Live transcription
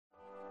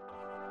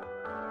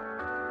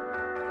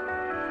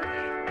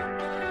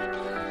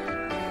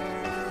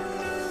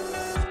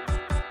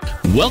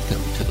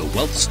Welcome to the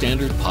Wealth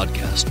Standard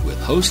Podcast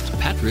with host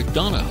Patrick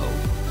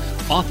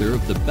Donahoe, author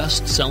of the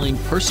best-selling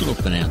personal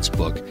finance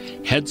book,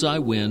 Heads I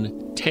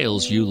Win,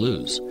 Tails You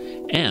Lose,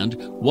 and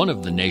one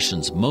of the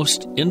nation's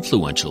most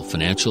influential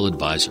financial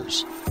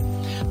advisors.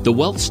 The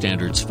Wealth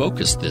Standard's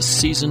focus this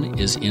season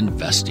is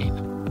investing.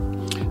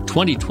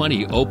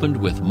 2020 opened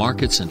with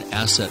markets and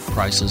asset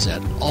prices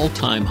at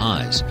all-time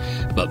highs,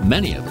 but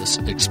many of us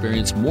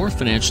experience more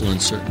financial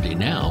uncertainty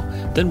now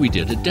than we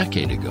did a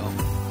decade ago.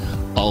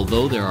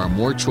 Although there are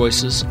more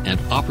choices and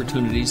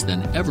opportunities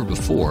than ever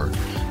before,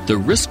 the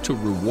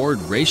risk-to-reward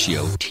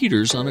ratio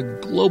teeters on a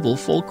global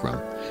fulcrum,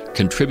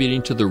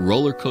 contributing to the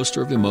roller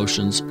coaster of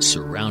emotions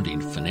surrounding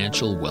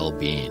financial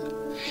well-being.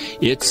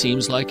 It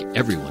seems like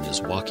everyone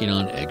is walking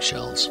on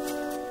eggshells.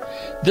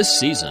 This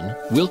season,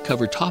 we'll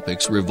cover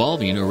topics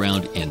revolving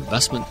around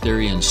investment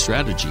theory and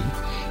strategy,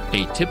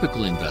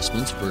 atypical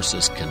investments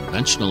versus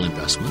conventional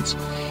investments,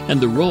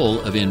 and the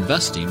role of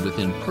investing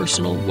within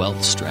personal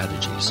wealth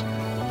strategies.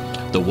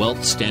 The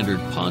Wealth Standard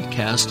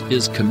Podcast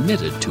is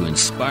committed to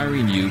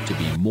inspiring you to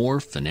be more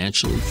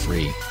financially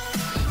free.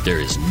 There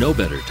is no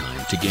better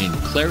time to gain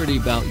clarity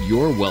about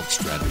your wealth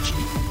strategy,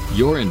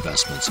 your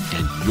investments,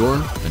 and your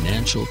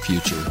financial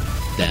future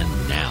than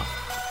now.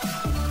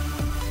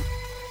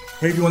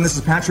 Hey everyone, this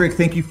is Patrick.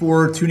 Thank you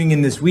for tuning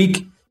in this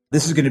week.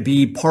 This is going to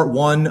be part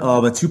one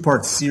of a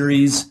two-part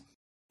series.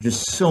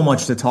 Just so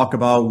much to talk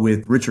about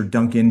with Richard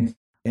Duncan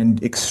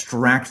and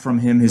extract from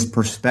him his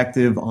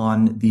perspective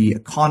on the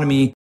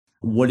economy,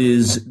 what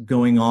is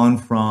going on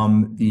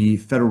from the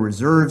Federal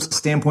Reserve's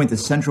standpoint, the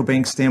central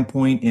bank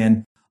standpoint,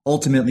 and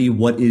ultimately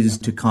what is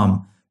to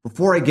come.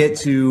 Before I get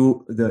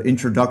to the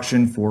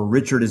introduction for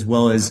Richard, as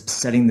well as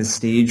setting the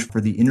stage for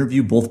the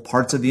interview, both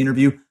parts of the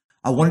interview,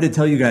 I wanted to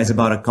tell you guys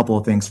about a couple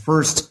of things.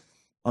 First,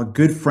 a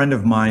good friend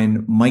of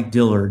mine, Mike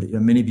Dillard,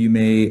 many of you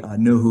may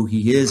know who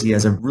he is. He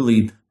has a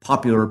really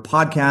popular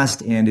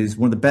podcast and is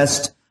one of the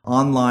best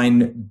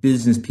online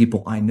business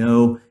people I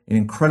know, an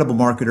incredible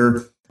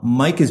marketer.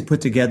 Mike has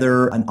put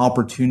together an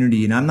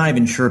opportunity, and I'm not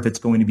even sure if it's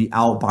going to be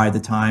out by the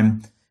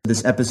time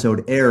this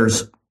episode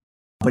airs,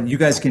 but you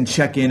guys can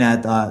check in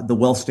at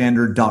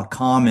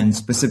thewealthstandard.com and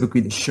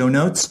specifically the show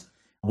notes.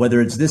 Whether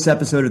it's this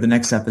episode or the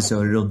next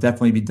episode, it'll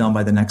definitely be done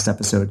by the next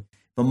episode.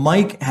 But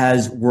Mike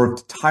has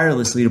worked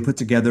tirelessly to put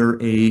together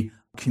a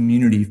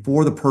community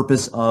for the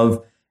purpose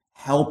of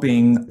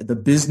helping the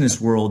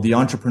business world, the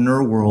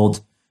entrepreneur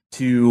world,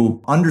 to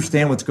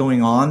understand what's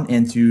going on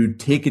and to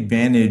take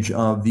advantage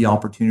of the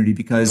opportunity,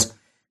 because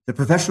the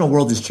professional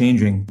world is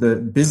changing. The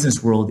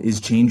business world is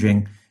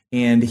changing.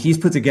 And he's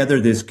put together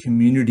this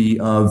community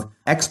of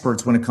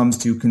experts when it comes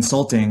to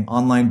consulting,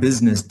 online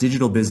business,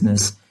 digital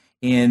business.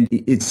 And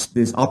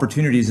this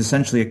opportunity is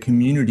essentially a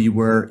community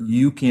where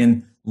you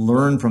can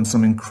learn from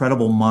some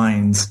incredible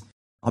minds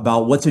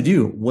about what to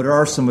do. What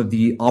are some of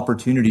the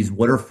opportunities?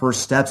 What are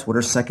first steps? What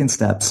are second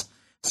steps?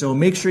 So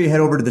make sure you head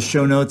over to the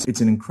show notes. It's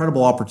an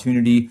incredible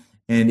opportunity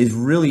and is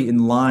really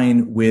in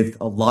line with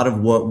a lot of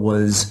what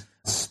was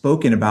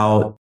spoken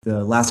about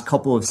the last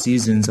couple of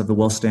seasons of the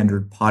Wealth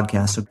Standard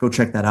podcast. So go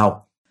check that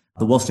out.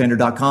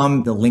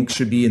 Thewealthstandard.com. The link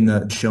should be in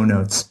the show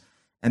notes.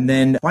 And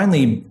then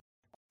finally,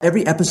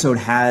 every episode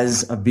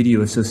has a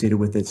video associated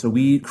with it. So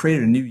we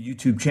created a new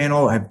YouTube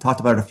channel. I've talked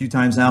about it a few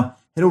times now.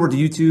 Head over to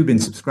YouTube and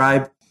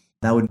subscribe.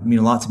 That would mean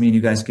a lot to me. And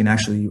you guys can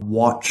actually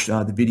watch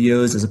the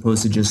videos as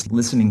opposed to just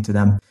listening to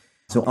them.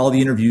 So all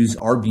the interviews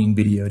are being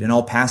videoed and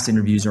all past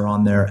interviews are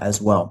on there as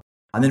well.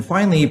 And then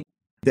finally,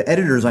 the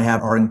editors I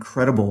have are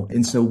incredible.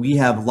 And so we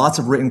have lots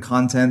of written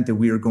content that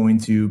we are going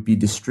to be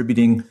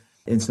distributing.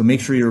 And so make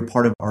sure you're a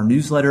part of our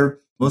newsletter.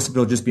 Most of it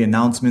will just be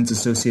announcements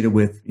associated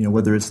with,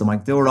 whether it's the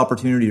Mike Dillard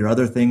opportunity or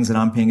other things that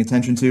I'm paying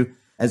attention to,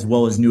 as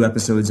well as new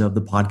episodes of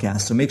the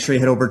podcast. So make sure you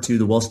head over to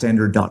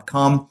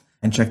thewealthstandard.com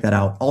and check that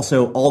out.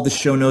 Also, all the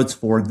show notes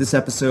for this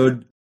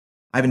episode,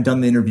 I haven't done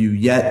the interview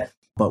yet,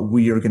 but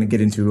we are going to get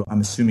into,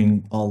 I'm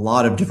assuming, a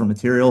lot of different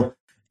material.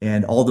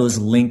 And all those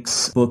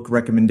links, book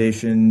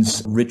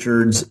recommendations,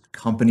 Richard's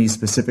company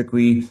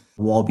specifically,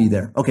 will all be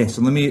there. Okay,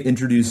 so let me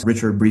introduce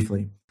Richard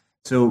briefly.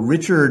 So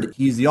Richard,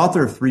 he's the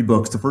author of 3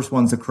 books. The first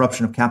one's The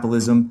Corruption of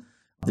Capitalism,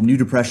 The New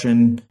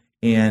Depression,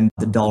 and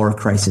The Dollar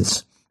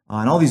Crisis.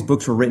 And all these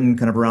books were written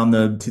kind of around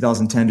the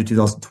 2010 to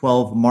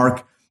 2012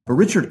 mark. But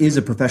Richard is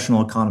a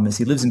professional economist.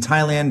 He lives in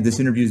Thailand.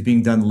 This interview is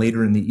being done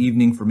later in the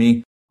evening for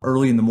me,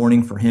 early in the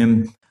morning for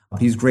him.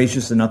 He's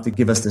gracious enough to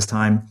give us this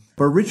time.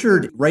 But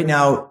Richard, right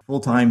now,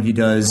 full-time, he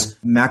does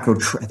I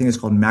think it's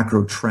called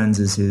Macro Trends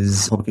is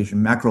his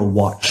publication, Macro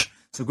Watch.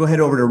 So go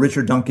head over to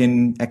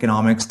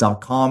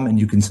richardduncaneconomics.com and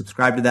you can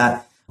subscribe to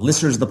that.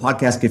 Listeners of the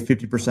podcast get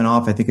 50%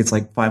 off. I think it's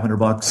like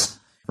 $500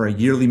 for a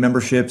yearly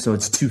membership. So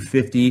it's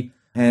 $250.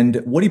 And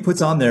what he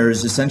puts on there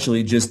is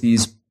essentially just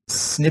these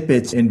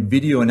snippets and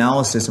video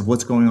analysis of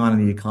what's going on in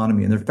the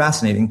economy. And they're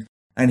fascinating.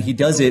 And he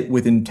does it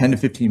within 10 to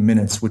 15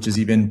 minutes, which is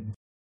even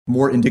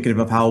more indicative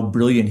of how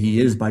brilliant he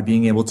is by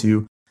being able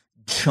to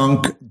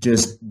chunk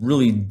just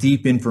really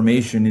deep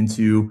information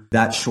into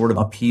that short of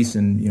a piece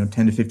in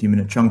 10 to 15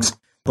 minute chunks.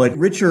 But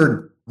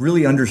Richard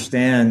really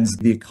understands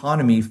the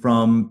economy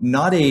from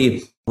not a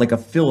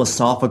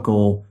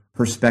philosophical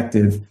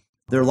perspective.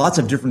 There are lots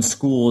of different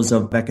schools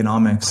of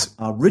economics.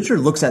 Richard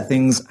looks at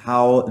things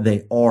how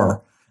they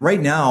are. Right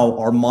now,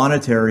 our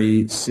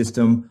monetary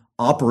system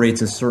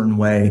operates a certain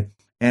way.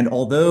 And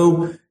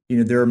although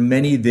there are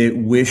many that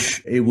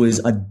wish it was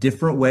a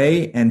different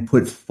way and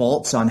put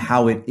faults on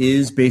how it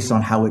is based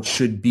on how it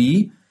should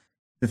be,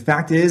 the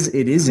fact is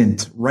it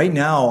isn't. Right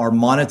now, our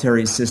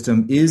monetary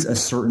system is a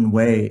certain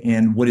way.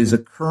 And what is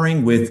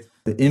occurring with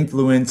the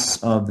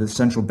influence of the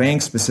central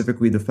bank,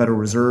 specifically the Federal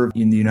Reserve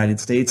in the United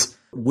States,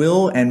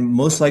 will and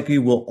most likely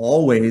will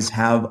always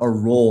have a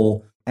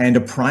role and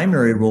a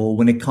primary role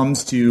when it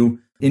comes to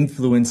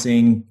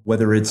influencing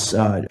whether it's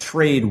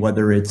trade,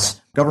 whether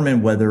it's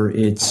government, whether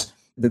it's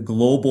the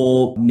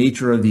global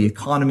nature of the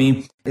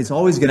economy. It's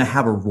always going to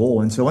have a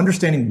role. And so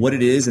understanding what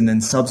it is and then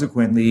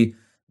subsequently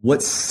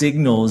what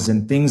signals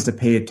and things to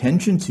pay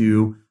attention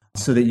to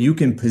so that you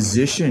can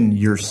position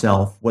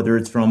yourself, whether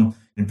it's from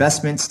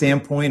investment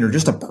standpoint or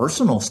just a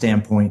personal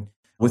standpoint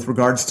with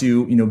regards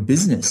to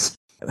business,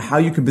 how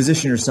you can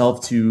position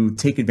yourself to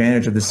take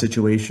advantage of the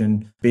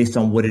situation based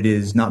on what it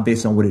is, not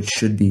based on what it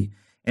should be.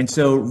 And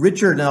so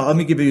Richard, now let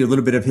me give you a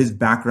little bit of his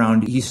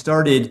background. He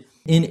started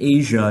in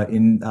Asia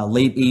in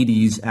late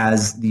 80s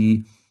as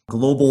the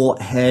global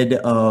head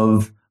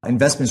of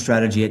investment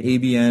strategy at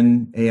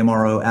ABN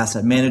AMRO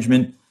Asset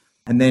Management.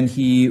 And then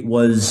he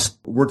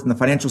worked in the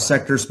financial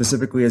sector,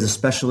 specifically as a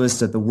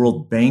specialist at the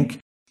World Bank.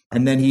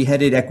 And then he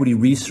headed equity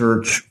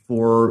research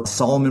for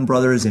Salomon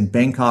Brothers in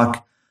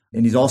Bangkok.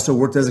 And he's also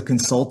worked as a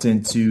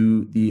consultant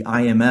to the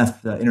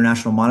IMF, the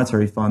International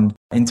Monetary Fund,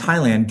 in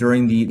Thailand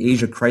during the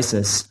Asia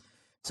crisis.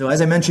 So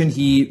as I mentioned,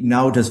 he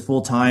now does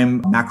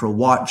full-time Macro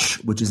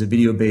Watch, which is a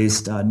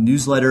video-based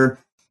newsletter.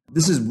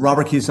 This is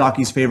Robert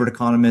Kiyosaki's favorite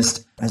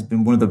economist, has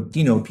been one of the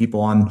keynote people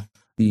on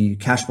the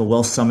Cash Flow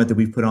Wealth Summit that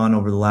we've put on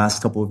over the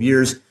last couple of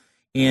years.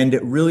 And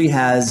it really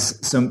has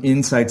some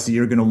insights that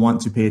you're going to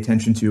want to pay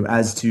attention to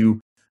as to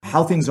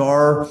how things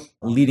are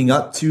leading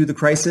up to the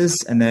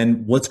crisis, and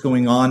then what's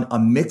going on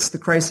amidst the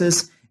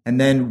crisis, and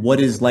then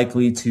what is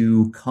likely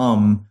to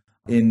come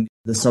in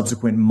the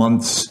subsequent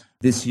months,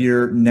 this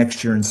year,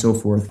 next year, and so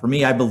forth. For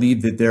me, I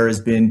believe that there has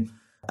been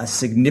a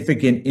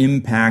significant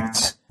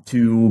impact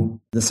to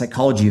the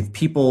psychology of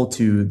people,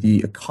 to the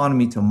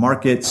economy, to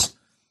markets.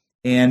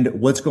 And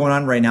what's going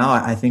on right now,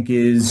 I think,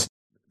 is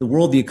the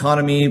world, the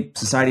economy,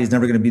 society is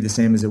never going to be the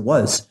same as it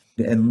was.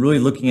 And really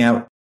looking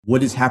at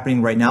what is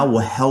happening right now will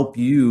help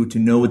you to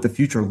know what the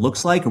future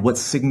looks like or what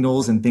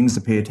signals and things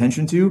to pay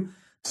attention to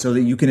so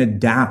that you can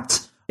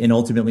adapt and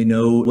ultimately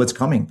know what's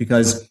coming.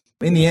 Because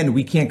in the end,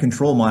 we can't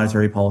control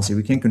monetary policy.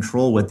 We can't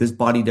control what this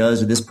body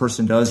does or this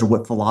person does or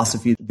what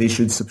philosophy they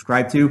should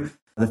subscribe to.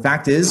 The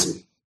fact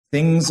is,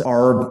 things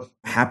are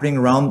happening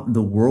around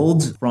the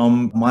world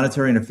from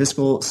monetary and a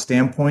fiscal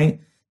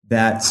standpoint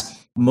that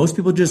most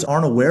people just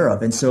aren't aware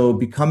of. And so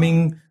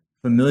becoming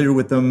familiar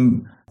with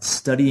them,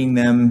 studying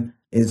them,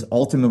 is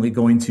ultimately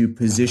going to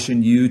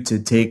position you to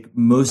take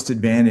most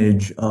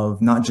advantage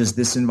of not just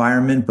this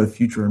environment, but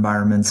future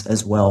environments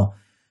as well.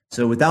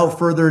 So without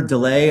further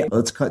delay,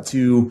 let's cut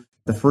to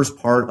the first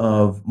part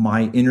of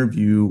my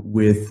interview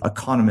with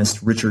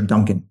economist Richard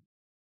Duncan.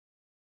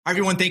 Hi,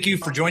 everyone. Thank you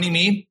for joining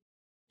me.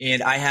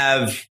 And I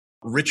have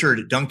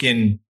Richard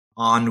Duncan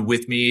on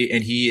with me,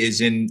 and he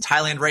is in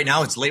Thailand right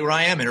now. It's late where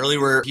I am and early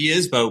where he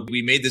is, but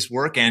we made this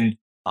work, and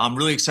I'm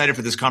really excited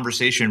for this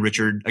conversation,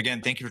 Richard.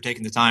 Again, thank you for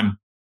taking the time.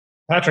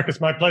 Patrick,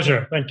 it's my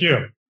pleasure. Thank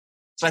you.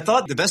 So I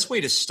thought the best way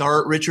to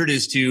start, Richard,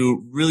 is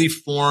to really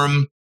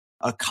form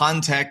a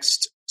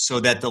context so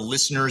that the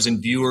listeners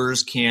and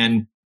viewers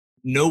can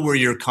know where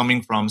you're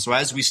coming from. So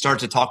as we start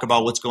to talk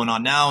about what's going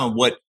on now and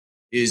what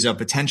is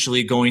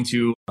potentially going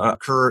to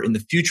occur in the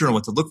future and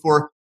what to look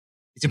for,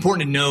 it's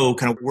important to know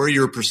kind of where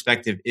your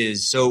perspective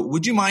is. So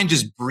would you mind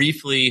just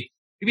briefly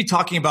maybe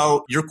talking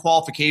about your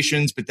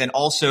qualifications, but then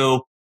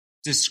also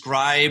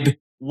describe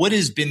what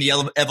has been the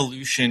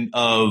evolution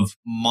of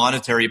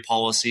monetary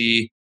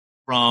policy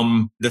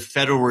from the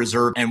Federal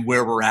Reserve and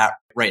where we're at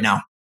right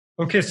now?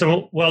 Okay,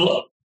 so,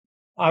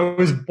 I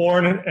was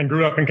born and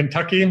grew up in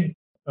Kentucky.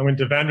 I went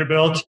to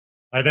Vanderbilt.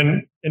 I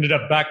then ended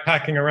up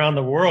backpacking around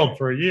the world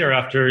for a year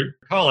after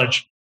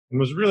college and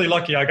was really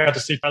lucky. I got to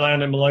see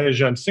Thailand and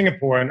Malaysia and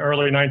Singapore in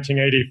early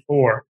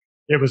 1984.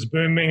 It was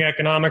booming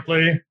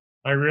economically.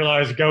 I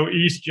realized, go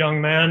east, young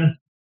man.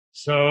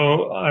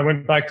 So I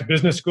went back to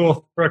business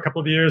school for a couple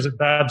of years at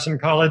Babson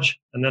College,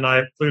 and then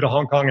I flew to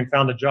Hong Kong and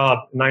found a job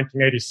in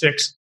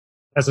 1986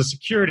 as a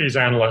securities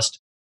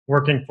analyst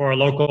working for a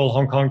local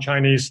Hong Kong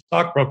Chinese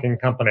stockbroking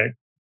company.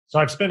 So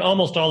I've spent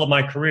almost all of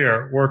my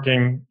career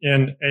working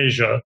in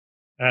Asia,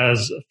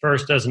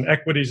 first as an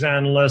equities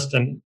analyst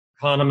and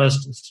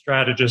economist and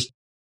strategist,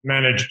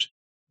 managed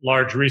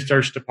large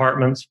research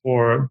departments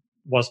for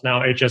what's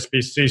now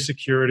HSBC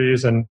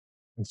Securities and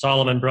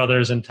Salomon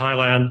Brothers in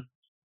Thailand.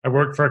 I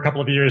worked for a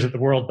couple of years at the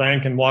World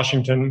Bank in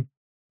Washington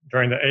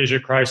during the Asia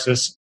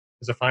crisis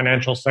as a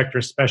financial sector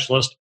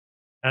specialist.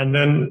 And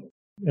then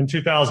in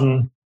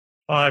 2005,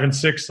 2005 and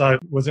 6, I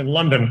was in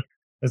London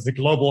as the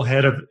global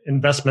head of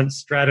investment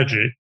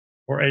strategy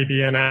for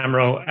ABN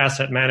AMRO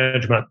Asset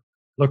Management,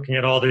 looking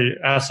at all the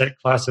asset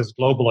classes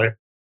globally.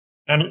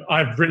 And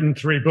I've written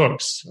 3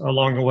 books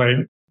along the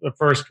way. The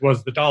first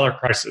was The Dollar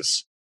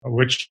Crisis,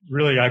 which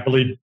really, I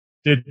believe,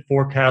 did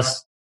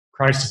forecast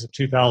crisis of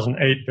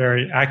 2008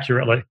 very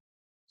accurately.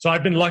 So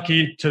I've been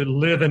lucky to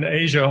live in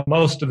Asia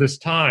most of this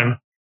time.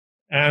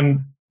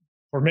 And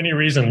for many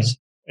reasons,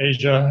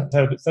 Asia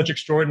had such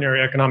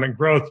extraordinary economic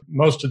growth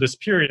most of this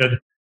period.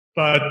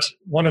 But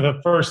one of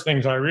the first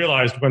things I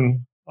realized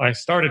when I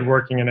started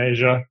working in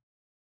Asia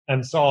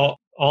and saw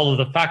all of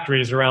the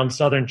factories around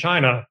southern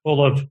China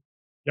full of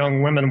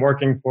young women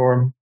working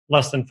for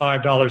less than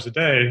 $5 a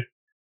day,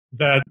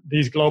 that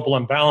these global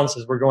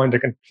imbalances were going to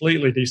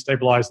completely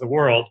destabilize the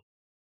world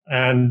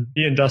and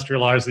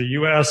deindustrialize the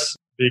U.S.,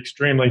 be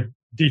extremely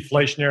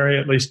deflationary,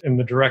 at least in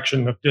the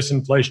direction of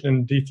disinflation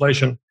and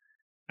deflation,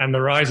 and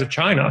the rise of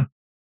China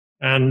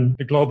and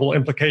the global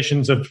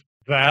implications of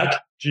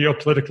that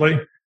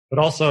geopolitically, but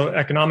also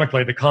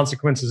economically, the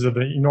consequences of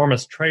the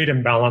enormous trade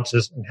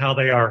imbalances and how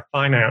they are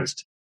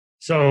financed.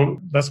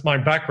 So that's my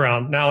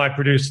background. Now I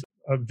produce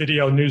a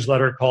video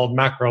newsletter called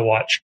Macro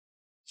Watch.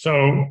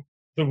 So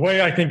the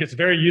way I think it's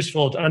very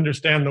useful to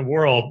understand the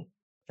world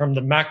from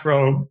the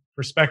macro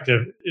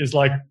perspective is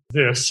like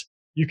this.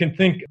 You can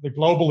think the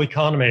global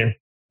economy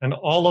and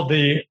all of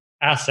the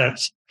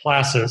assets,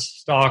 classes,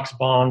 stocks,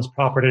 bonds,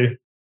 property,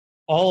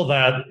 all of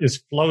that is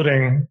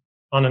floating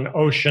on an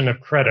ocean of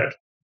credit.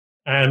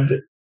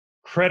 And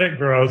credit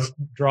growth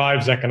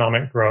drives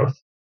economic growth.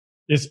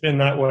 It's been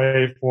that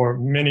way for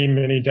many,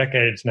 many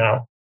decades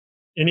now.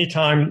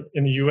 Anytime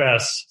in the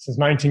US since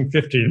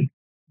 1950,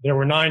 there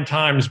were 9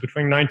 times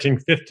between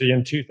 1950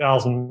 and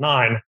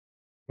 2009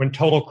 when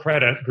total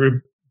credit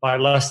grew by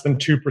less than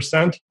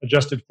 2%,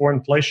 adjusted for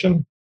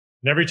inflation.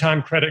 And every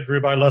time credit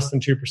grew by less than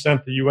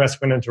 2%, the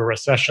US went into a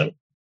recession.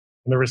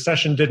 And the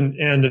recession didn't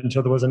end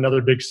until there was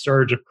another big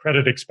surge of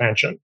credit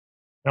expansion.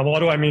 Now, what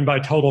do I mean by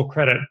total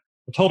credit?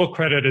 The total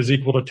credit is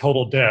equal to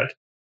total debt.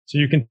 So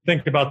you can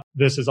think about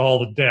this as all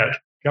the debt: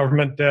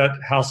 government debt,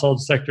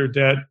 household sector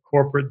debt,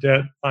 corporate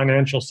debt,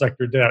 financial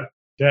sector debt.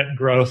 Debt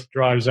growth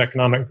drives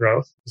economic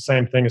growth. The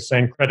same thing as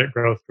saying credit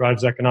growth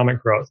drives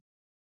economic growth.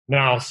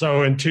 Now,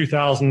 so in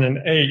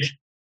 2008,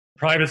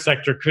 private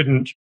sector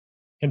couldn't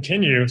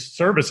continue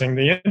servicing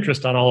the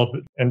interest on all of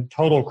it, and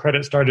total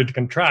credit started to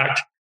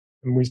contract,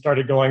 and we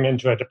started going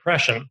into a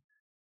depression.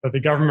 But the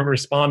government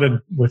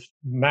responded with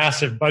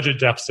massive budget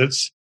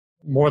deficits,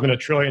 more than $1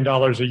 trillion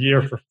a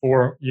year for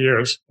 4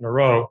 years in a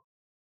row.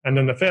 And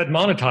then the Fed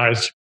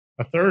monetized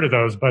a third of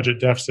those budget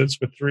deficits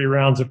with 3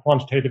 rounds of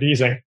quantitative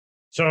easing.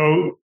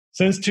 So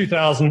since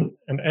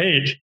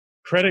 2008,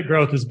 credit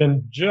growth has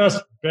been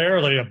just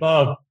barely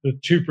above the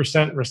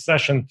 2%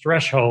 recession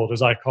threshold,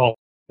 as I call it.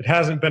 It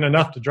hasn't been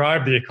enough to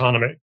drive the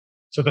economy.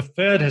 So the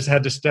Fed has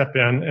had to step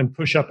in and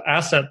push up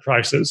asset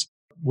prices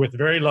with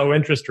very low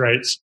interest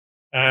rates.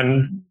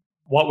 And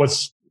what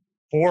was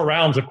 4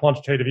 rounds of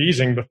quantitative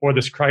easing before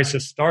this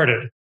crisis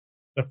started,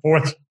 the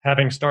 4th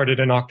having started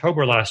in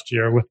October last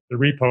year with the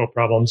repo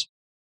problems.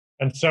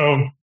 And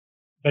so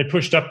they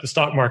pushed up the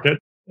stock market,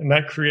 and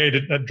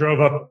that drove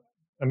up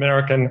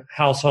American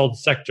household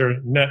sector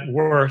net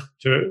worth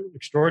to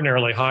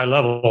extraordinarily high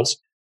levels.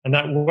 And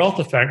that wealth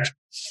effect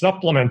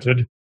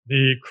supplemented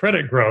the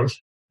credit growth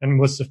and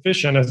was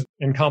sufficient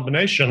in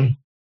combination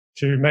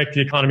to make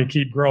the economy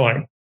keep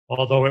growing,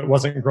 although it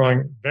wasn't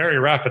growing very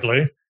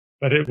rapidly,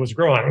 but it was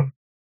growing.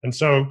 And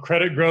so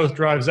credit growth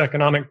drives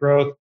economic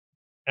growth.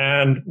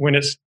 And when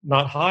it's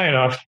not high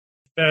enough,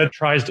 the Fed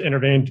tries to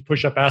intervene to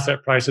push up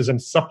asset prices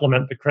and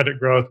supplement the credit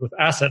growth with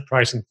asset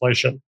price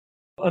inflation.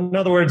 In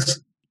other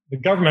words, the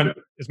government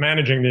is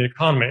managing the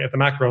economy at the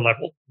macro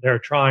level. They're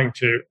trying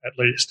to, at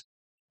least.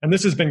 And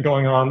this has been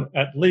going on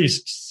at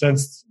least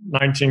since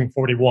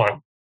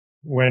 1941,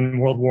 when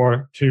World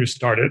War II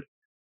started.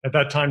 At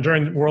that time,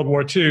 during World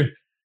War II,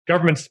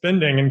 government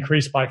spending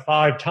increased by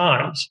 5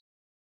 times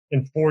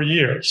in 4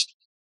 years.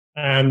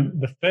 And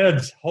the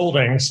Fed's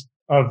holdings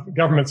of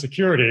government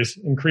securities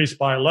increased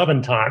by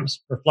 11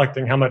 times,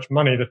 reflecting how much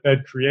money the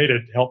Fed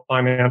created to help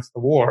finance the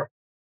war.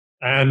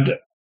 And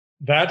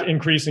that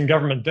increase in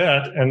government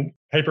debt and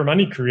paper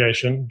money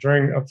creation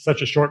during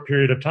such a short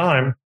period of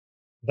time,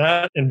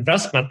 that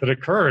investment that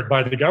occurred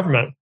by the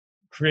government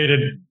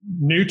created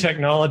new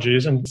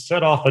technologies and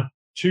set off a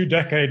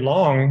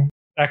 2-decade-long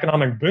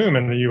economic boom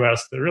in the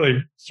U.S. that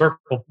really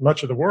circled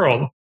much of the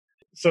world.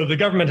 So the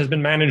government has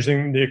been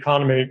managing the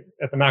economy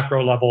at the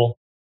macro level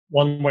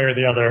one way or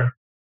the other,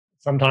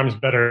 sometimes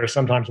better,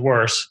 sometimes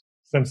worse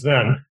since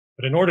then.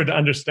 But in order to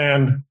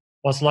understand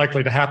what's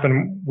likely to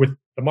happen with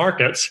the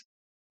markets,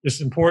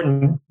 it's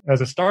important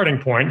as a starting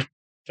point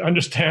to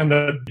understand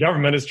that the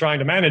government is trying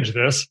to manage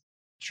this,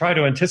 try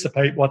to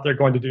anticipate what they're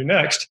going to do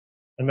next.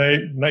 And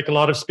they make a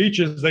lot of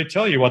speeches. They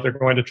tell you what they're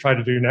going to try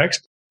to do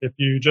next. If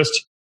you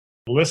just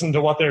listen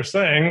to what they're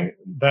saying,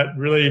 that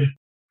really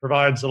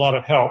provides a lot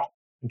of help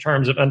in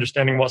terms of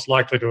understanding what's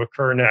likely to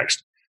occur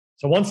next.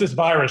 So once this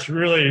virus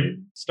really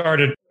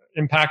started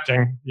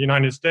impacting the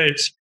United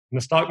States, and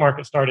the stock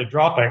market started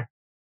dropping.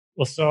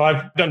 Well, so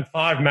I've done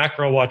 5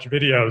 macro watch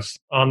videos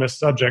on this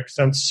subject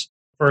since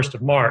 1st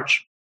of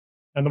March.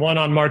 And the one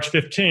on March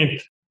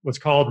 15th was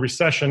called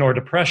Recession or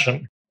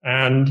Depression.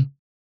 And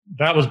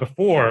that was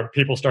before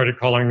people started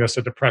calling this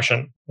a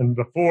depression, and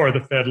before the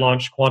Fed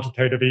launched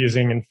quantitative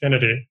easing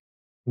infinity,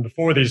 and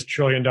before these $1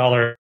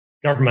 trillion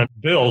government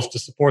bills to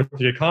support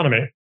the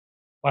economy.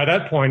 By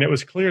that point, it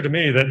was clear to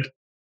me that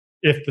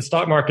if the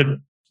stock market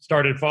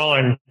started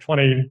falling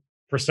 20%,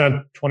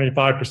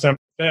 25%,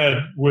 Fed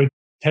would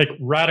take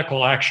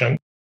radical action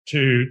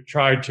to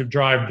try to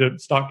drive the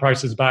stock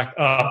prices back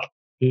up,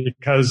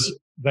 because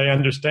they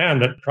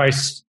understand that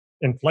price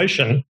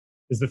inflation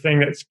is the thing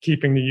that's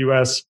keeping the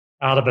U.S.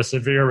 out of a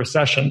severe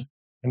recession.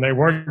 And they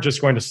weren't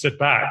just going to sit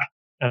back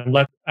and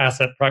let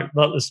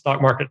the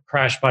stock market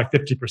crash by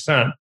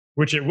 50%,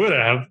 which it would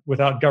have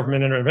without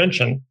government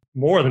intervention,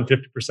 more than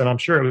 50%. I'm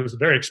sure it was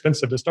very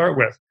expensive to start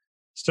with.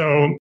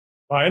 So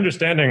by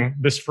understanding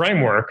this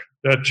framework,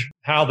 that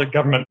how the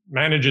government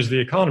manages the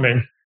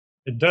economy,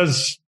 it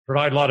does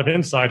provide a lot of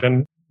insight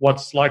in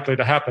what's likely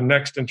to happen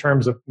next in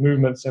terms of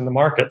movements in the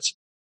markets.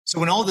 So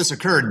when all this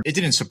occurred, it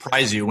didn't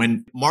surprise you.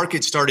 When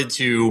markets started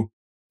to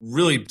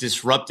really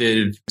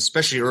disrupted,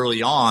 especially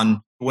early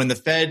on, when the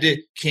Fed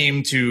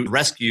came to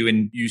rescue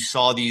and you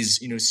saw these,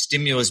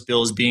 stimulus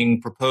bills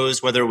being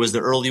proposed, whether it was the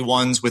early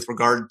ones with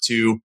regard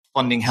to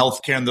funding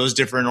healthcare and those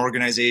different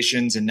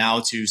organizations and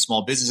now to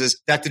small businesses,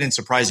 that didn't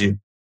surprise you?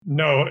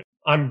 No,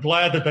 I'm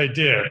glad that they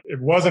did.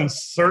 It wasn't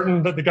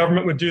certain that the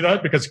government would do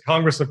that because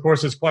Congress, of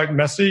course, is quite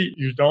messy.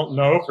 You don't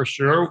know for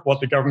sure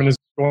what the government is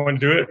going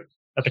to do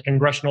at the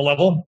congressional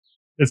level.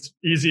 It's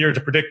easier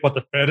to predict what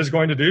the Fed is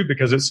going to do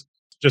because it's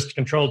just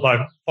controlled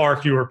by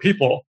far fewer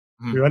people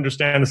who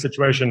understand the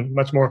situation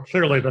much more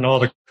clearly than all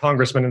the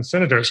congressmen and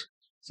senators.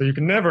 So you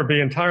can never be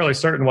entirely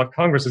certain what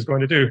Congress is going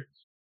to do.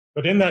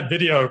 But in that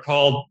video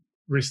called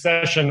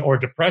Recession or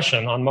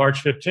Depression on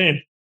March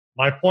 15th,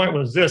 my point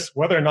was this: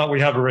 whether or not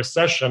we have a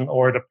recession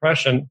or a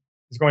depression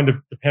is going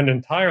to depend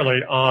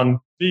entirely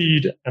on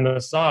speed and the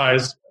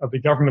size of the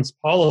government's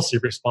policy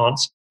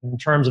response in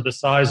terms of the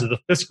size of the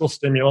fiscal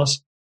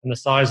stimulus and the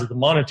size of the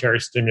monetary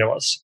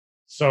stimulus.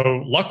 So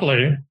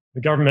luckily,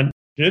 the government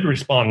did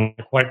respond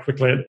quite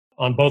quickly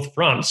on both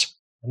fronts.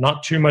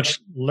 Not too much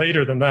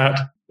later than that,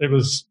 it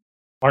was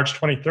March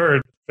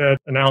 23rd, the Fed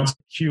announced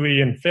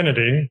QE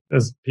infinity,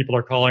 as people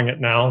are calling it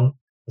now,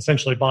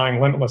 essentially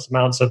buying limitless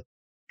amounts of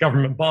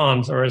government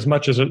bonds, or as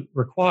much as it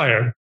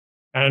required.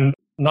 And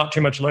not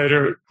too much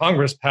later,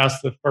 Congress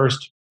passed the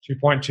first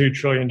 $2.2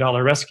 trillion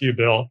rescue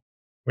bill,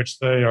 which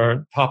they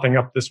are topping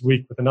up this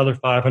week with another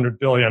 $500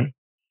 billion.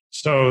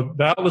 So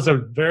that was a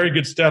very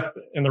good step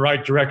in the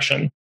right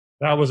direction.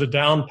 That was a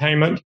down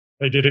payment.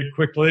 They did it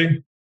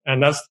quickly.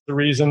 And that's the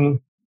reason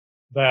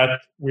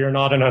that we are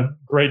not in a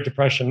Great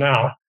Depression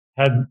now.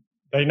 Had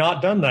they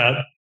not done that,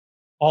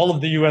 all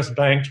of the U.S.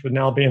 banks would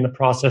now be in the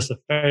process of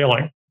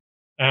failing.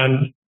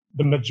 And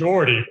the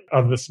majority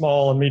of the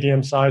small and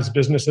medium-sized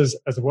businesses,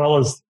 as well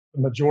as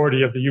the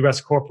majority of the U.S.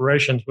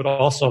 corporations, would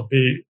also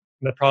be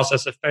in the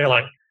process of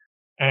failing.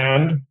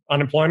 And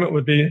unemployment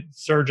would be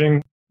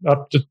surging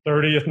up to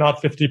 30, if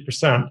not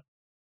 50%.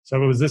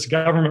 So it was this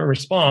government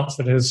response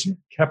that has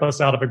kept us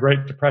out of a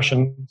Great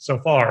Depression so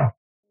far.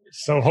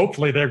 So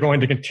hopefully they're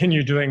going to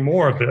continue doing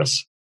more of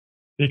this,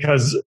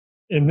 because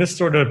in this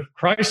sort of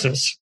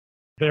crisis,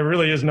 there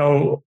really is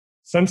no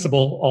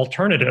sensible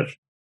alternative.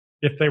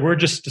 If they were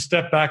just to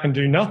step back and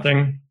do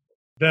nothing,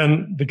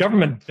 then the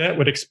government debt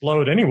would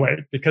explode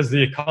anyway, because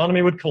the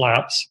economy would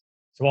collapse.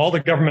 So all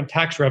the government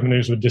tax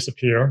revenues would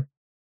disappear,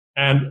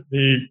 and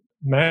the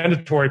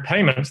mandatory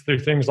payments through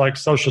things like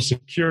Social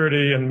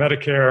Security and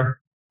Medicare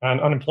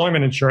and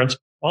unemployment insurance,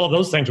 all of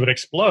those things would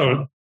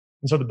explode.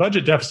 And so the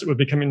budget deficit would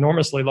become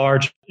enormously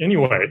large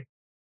anyway,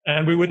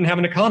 and we wouldn't have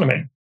an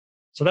economy.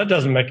 So that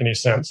doesn't make any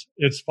sense.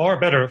 It's far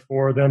better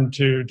for them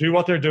to do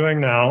what they're doing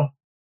now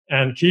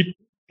and keep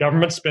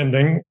government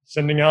spending,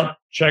 sending out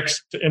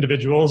checks to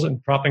individuals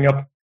and propping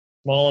up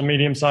small and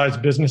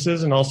medium-sized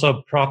businesses, and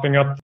also propping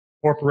up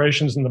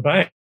corporations and the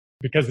bank,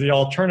 because the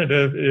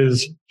alternative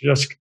is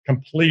just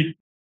complete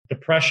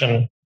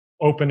depression,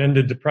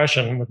 open-ended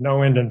depression with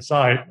no end in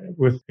sight,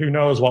 with who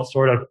knows what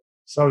sort of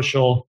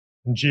social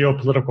and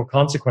geopolitical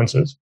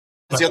consequences.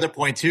 That's the other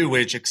point too,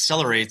 which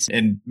accelerates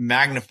and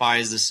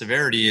magnifies the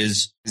severity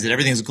is that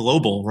everything's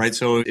global, right?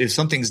 So if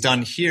something's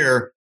done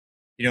here,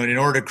 in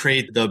order to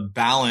create the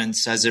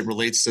balance as it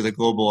relates to the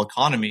global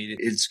economy,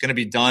 it's going to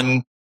be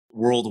done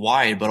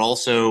worldwide. But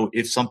also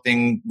if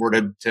something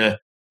were to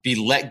be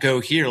let go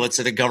here, let's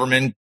say the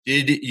government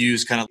did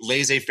use kind of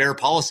laissez-faire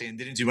policy and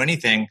didn't do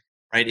anything,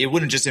 right? It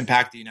wouldn't just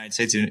impact the United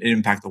States, it would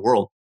impact the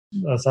world.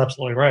 That's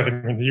absolutely right. I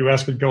mean, the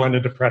U.S. could go into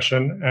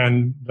depression,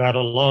 and that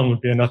alone would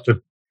be enough to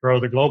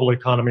throw the global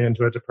economy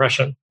into a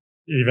depression,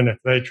 even if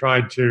they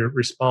tried to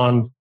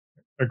respond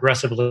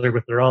aggressively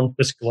with their own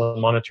fiscal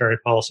and monetary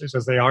policies,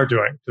 as they are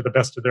doing to the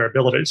best of their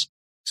abilities.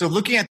 So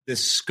looking at the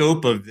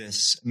scope of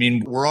this, I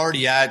mean, we're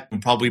already at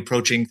probably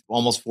approaching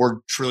almost $4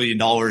 trillion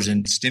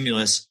in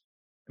stimulus.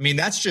 I mean,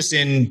 that's just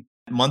in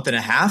a month and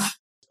a half,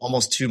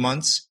 almost 2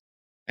 months.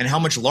 And how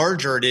much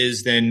larger it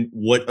is than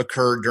what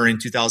occurred during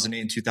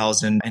 2008 and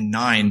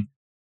 2009.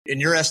 In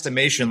your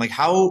estimation, like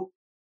how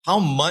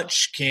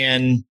much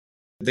can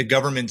the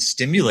government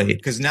stimulate?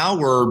 Because now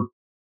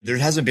there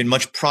hasn't been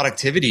much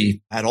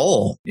productivity at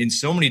all in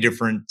so many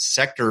different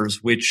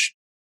sectors, which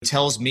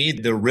tells me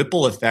the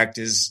ripple effect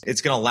it's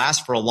going to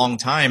last for a long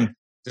time.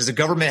 Does the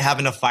government have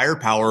enough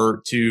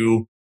firepower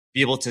to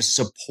be able to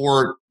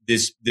support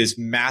this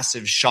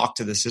massive shock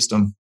to the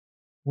system?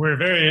 We're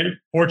very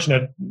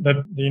fortunate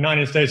that the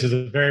United States is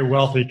a very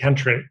wealthy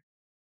country.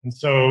 And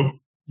so,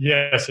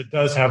 yes, it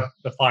does have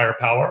the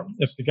firepower.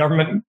 If the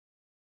government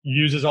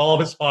uses all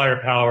of its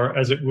firepower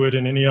as it would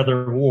in any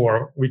other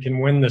war, we can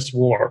win this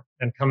war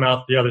and come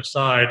out the other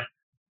side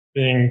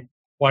being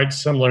quite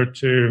similar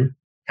to the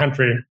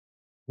country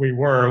we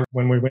were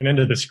when we went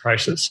into this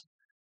crisis.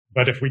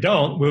 But if we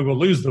don't, we will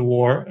lose the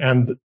war,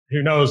 and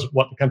who knows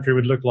what the country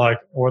would look like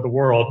or the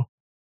world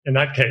in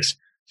that case.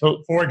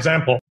 So, for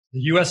example,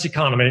 the U.S.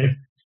 economy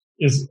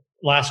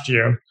last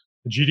year,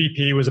 the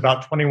GDP was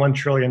about $21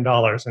 trillion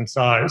in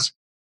size.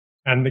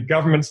 And the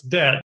government's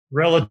debt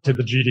relative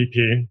to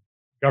GDP,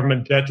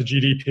 government debt to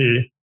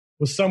GDP,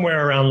 was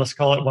somewhere around, let's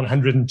call it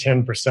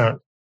 110%.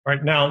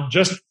 Right now,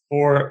 just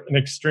for an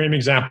extreme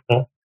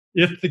example,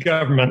 if the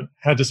government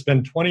had to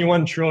spend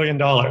 $21 trillion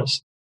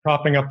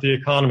propping up the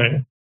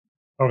economy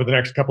over the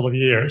next couple of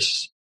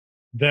years,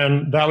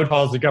 then that would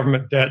cause the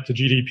government debt to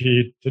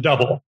GDP to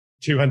double,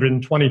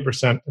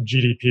 220% of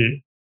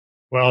GDP.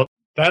 Well,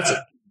 that's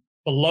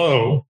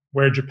below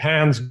where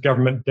Japan's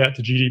government debt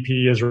to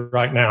GDP is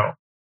right now.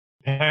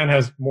 Japan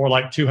has more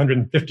like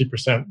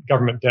 250%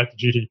 government debt to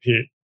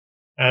GDP.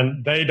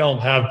 And they don't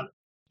have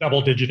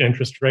double-digit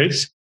interest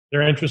rates.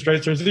 Their interest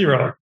rates are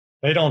zero.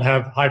 They don't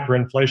have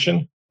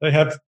hyperinflation. They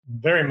have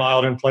very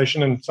mild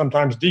inflation and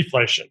sometimes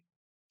deflation.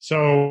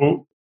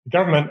 So the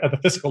government at the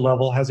fiscal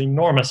level has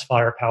enormous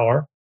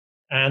firepower,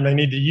 and they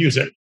need to use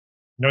it.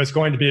 You know, it's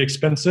going to be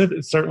expensive.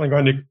 It's certainly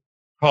going to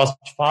cost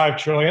 $5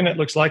 trillion, it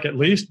looks like, at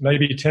least,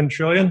 maybe $10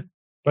 trillion.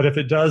 But if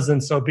it does, then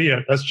so be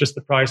it. That's just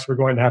the price we're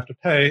going to have to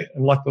pay,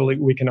 and luckily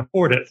we can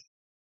afford it.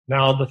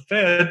 Now, the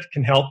Fed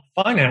can help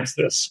finance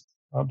this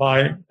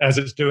by, as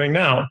it's doing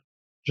now.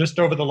 Just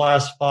over the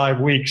last 5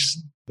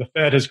 weeks, the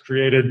Fed has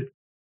created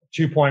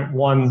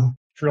 $2.1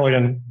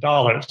 trillion.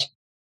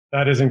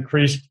 That has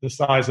increased the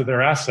size of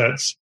their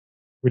assets,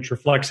 which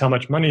reflects how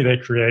much money they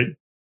create.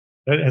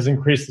 That has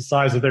increased the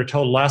size of their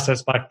total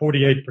assets by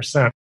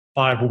 48%,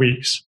 5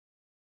 weeks.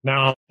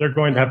 Now, they're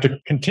going to have to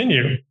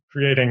continue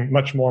creating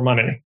much more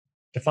money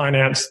to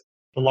finance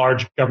the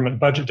large government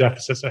budget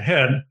deficits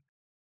ahead.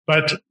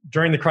 But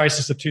during the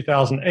crisis of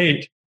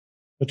 2008,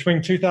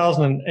 between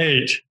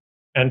 2008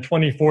 and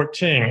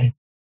 2014,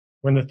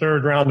 when the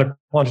third round of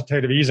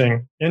quantitative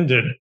easing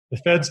ended, the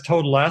Fed's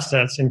total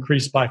assets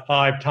increased by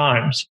 5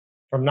 times,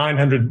 from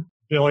 $900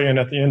 billion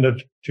at the end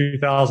of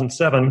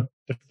 2007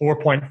 to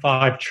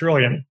 $4.5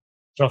 trillion.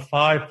 So a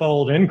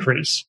 5-fold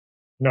increase.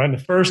 You know, in the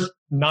first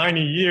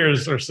 90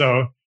 years or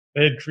so,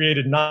 they had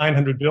created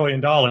 $900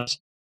 billion.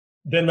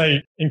 Then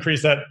they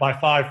increased that by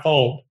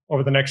 5-fold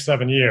over the next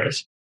 7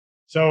 years.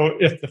 So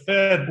if the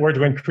Fed were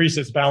to increase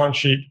its balance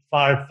sheet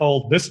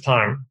 5-fold this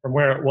time from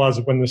where it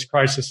was when this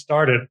crisis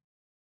started,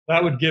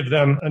 that would give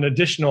them an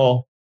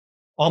additional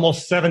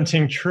almost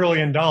 $17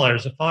 trillion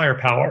of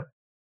firepower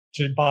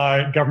to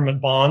buy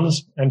government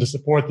bonds and to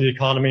support the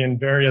economy in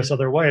various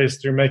other ways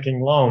through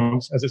making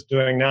loans, as it's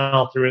doing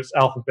now through its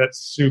alphabet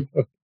soup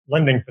of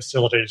lending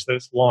facilities that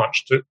it's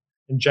launched to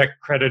inject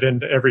credit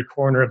into every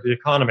corner of the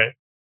economy.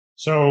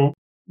 So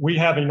we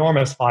have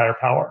enormous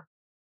firepower.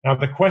 Now,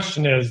 the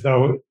question is,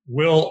 though,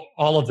 will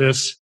all of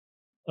this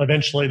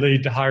eventually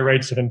lead to high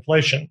rates of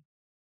inflation?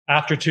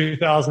 After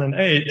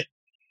 2008,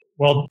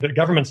 well, the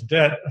government's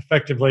debt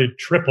effectively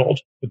tripled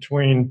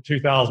between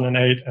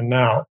 2008 and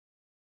now.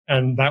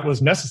 And that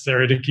was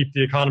necessary to keep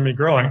the economy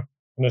growing.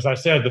 And as I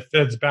said, the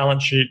Fed's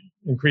balance sheet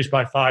increased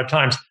by 5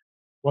 times.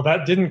 Well,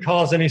 that didn't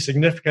cause any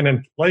significant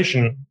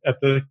inflation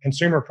at the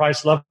consumer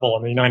price level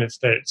in the United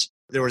States.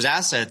 There was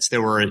assets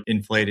that were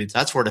inflated.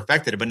 That's where it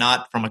affected it, but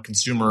not from a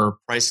consumer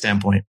price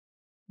standpoint.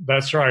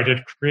 That's right.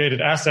 It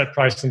created asset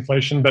price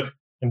inflation, but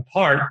in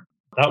part,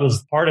 that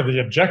was part of the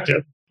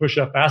objective, push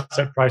up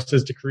asset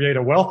prices to create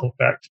a wealth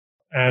effect.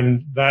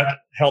 And that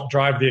helped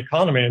drive the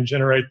economy and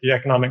generate the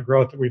economic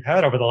growth that we've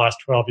had over the last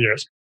 12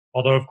 years.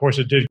 Although, of course,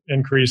 it did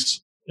increase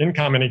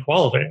income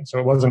inequality. So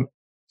it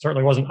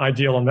certainly wasn't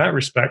ideal in that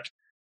respect,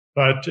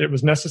 but it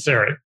was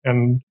necessary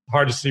and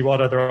hard to see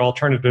what other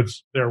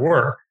alternatives there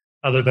were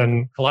other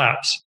than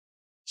collapse.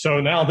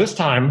 So now this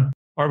time,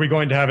 are we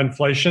going to have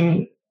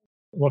inflation?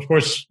 Well, of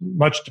course,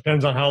 much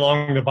depends on how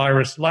long the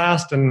virus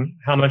lasts and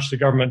how much the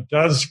government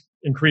does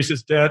increase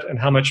its debt and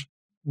how much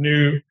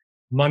new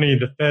money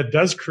the Fed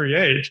does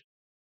create.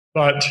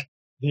 But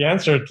the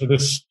answer to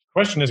this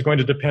question is going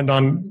to depend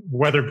on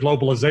whether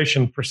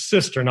globalization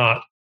persists or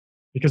not.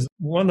 Because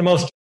one of the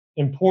most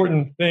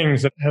important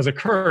things that has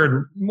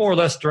occurred more or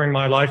less during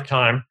my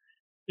lifetime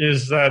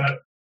is that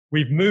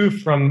we've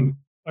moved from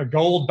a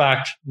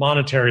gold-backed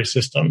monetary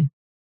system,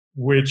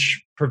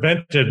 which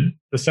prevented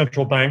the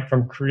central bank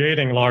from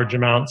creating large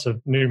amounts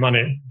of new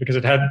money because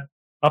it had,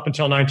 up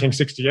until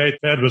 1968,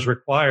 the Fed was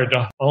required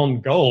to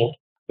own gold.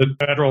 The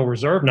Federal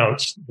Reserve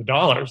notes, the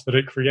dollars that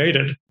it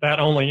created, that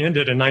only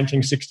ended in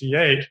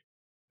 1968.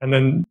 And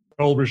then the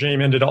gold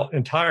regime ended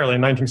entirely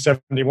in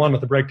 1971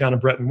 with the breakdown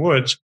of Bretton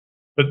Woods.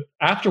 But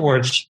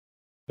afterwards,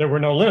 there were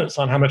no limits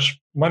on how much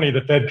money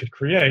the Fed could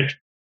create,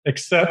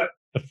 except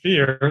the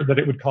fear that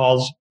it would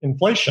cause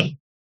inflation,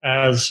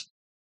 as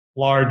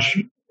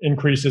large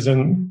increases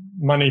in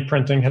money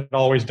printing had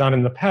always done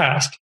in the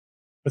past.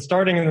 But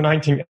starting in the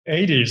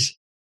 1980s,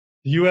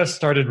 the U.S.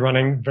 started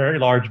running very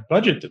large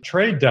budget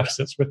trade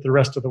deficits with the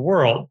rest of the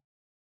world.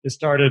 It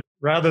started,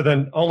 rather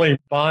than only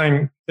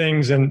buying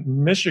things in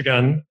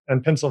Michigan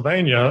and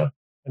Pennsylvania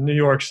and New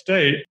York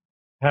State,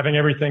 having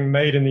everything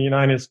made in the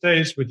United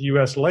States with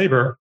U.S.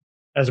 labor,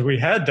 as we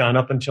had done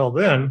up until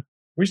then,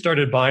 we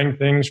started buying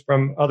things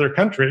from other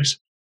countries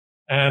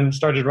and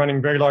started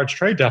running very large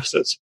trade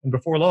deficits. And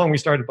before long, we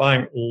started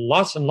buying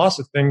lots and lots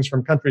of things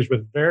from countries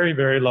with very,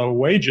 very low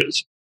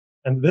wages.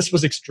 And this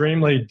was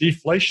extremely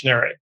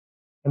deflationary.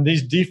 And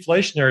these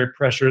deflationary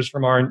pressures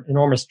from our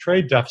enormous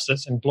trade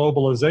deficits and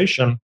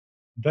globalization,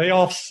 they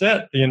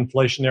offset the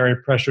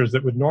inflationary pressures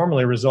that would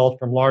normally result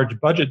from large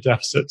budget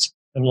deficits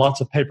and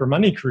lots of paper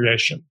money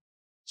creation.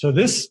 So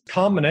this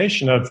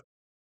combination of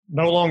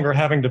no longer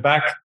having to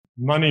back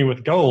money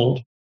with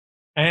gold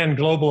and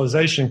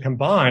globalization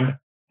combined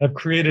have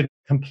created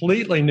a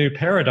completely new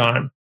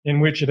paradigm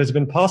in which it has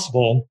been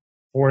possible,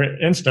 for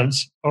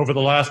instance, over the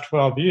last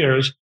 12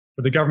 years,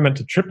 for the government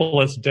to triple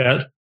its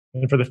debt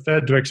and for the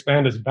Fed to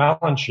expand its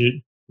balance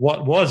sheet,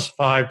 what was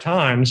 5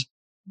 times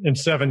in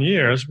 7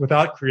 years,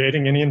 without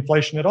creating any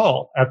inflation at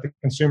all at the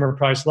consumer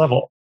price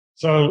level.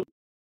 So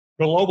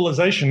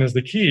globalization is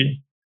the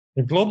key.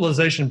 If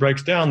globalization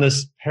breaks down,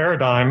 this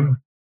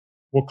paradigm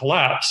will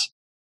collapse,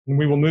 and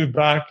we will move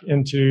back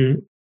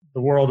into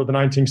the world of the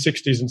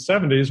 1960s and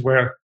 70s,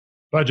 where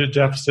budget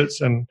deficits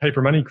and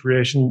paper money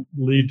creation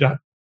lead to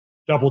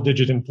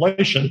double-digit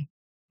inflation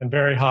and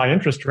very high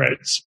interest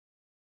rates.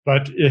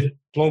 But if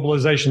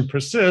globalization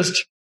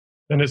persists,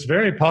 then it's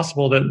very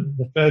possible that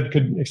the Fed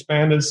could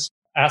expand its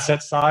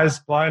asset size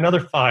by another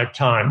 5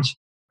 times,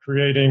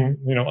 creating,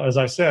 as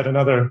I said,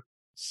 another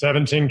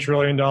 $17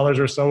 trillion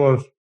or so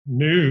of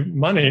new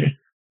money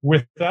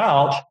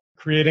without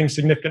creating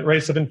significant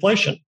rates of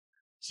inflation.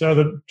 So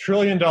the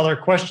trillion-dollar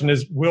question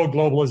is, will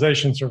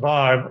globalization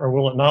survive or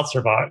will it not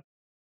survive?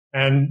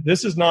 And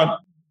this is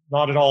not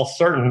at all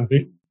certain.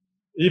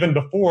 Even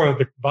before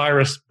the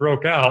virus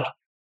broke out,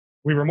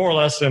 we were more or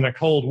less in a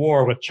Cold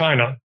War with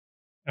China.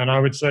 And I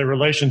would say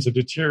relations have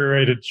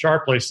deteriorated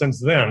sharply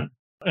since then.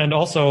 And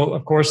also,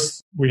 of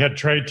course, we had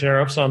trade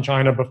tariffs on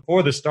China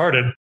before this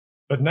started.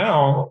 But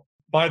now,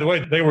 by the way,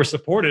 they were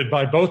supported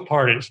by both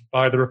parties,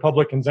 by the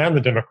Republicans and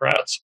the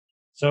Democrats.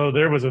 So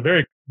there was a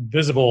very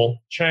visible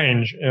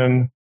change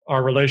in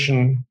our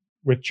relation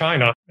with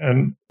China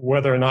and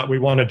whether or not we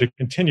wanted to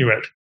continue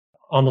it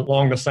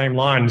along the same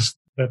lines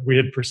that we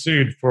had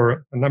pursued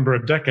for a number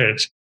of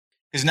decades.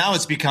 Because now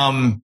it's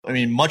become,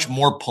 much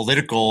more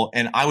political,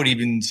 and I would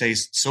even say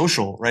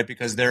social, right?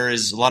 Because there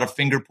is a lot of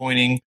finger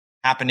pointing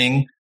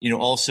happening.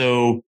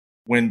 Also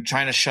when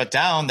China shut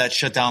down, that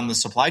shut down the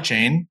supply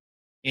chain,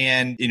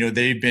 and,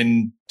 they've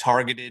been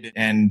targeted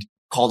and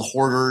called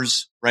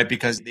hoarders, right?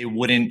 Because they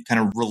wouldn't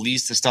kind of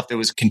release the stuff that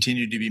was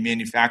continued to be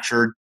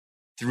manufactured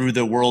through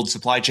the world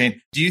supply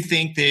chain. Do you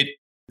think that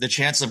the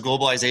chances of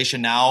globalization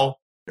now,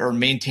 or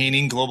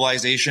maintaining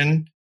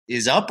globalization,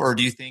 is up, or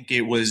do you think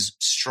it was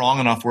strong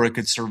enough where it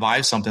could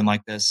survive something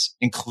like this,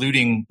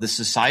 including the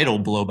societal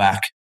blowback?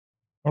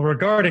 Well,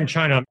 regarding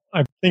China,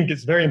 I think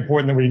it's very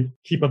important that we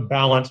keep a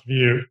balanced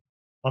view.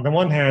 On the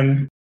one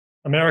hand,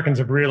 Americans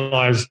have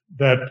realized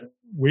that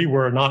we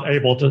were not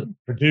able to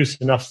produce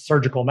enough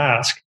surgical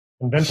masks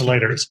and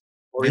ventilators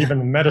or even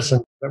the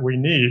medicine that we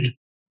need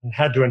and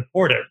had to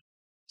import it.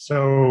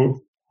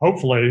 So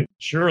hopefully,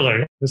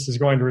 surely, this is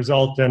going to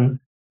result in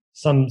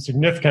some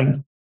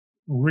significant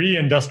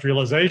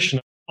reindustrialization,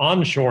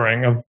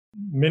 onshoring of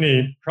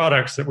many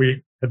products that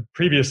we had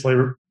previously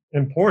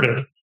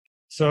imported.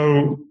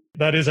 So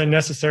that is a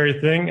necessary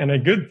thing and a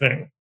good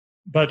thing.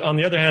 But on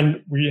the other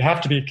hand, we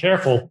have to be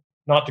careful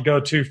not to go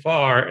too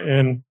far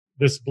in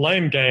this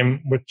blame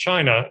game with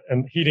China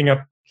and heating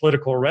up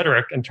political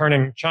rhetoric and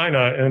turning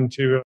China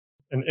into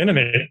an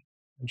enemy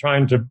and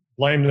trying to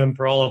blame them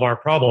for all of our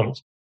problems.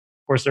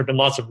 Of course, there have been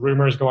lots of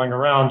rumors going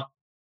around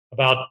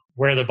about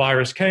where the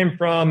virus came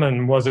from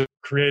and was it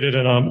created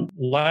in a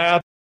lab.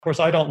 Of course,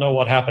 I don't know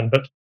what happened,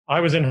 but I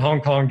was in Hong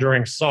Kong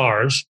during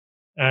SARS,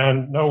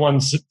 and no one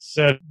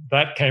said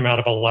that came out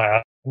of a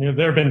lab.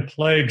 There have been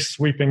plagues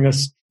sweeping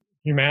this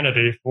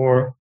humanity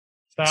for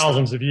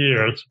thousands of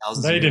years.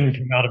 They didn't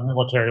come out of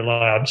military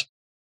labs.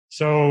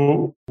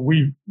 So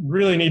we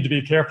really need to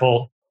be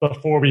careful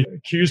before we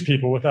accuse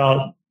people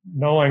without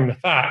knowing the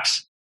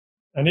facts.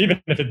 And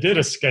even if it did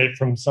escape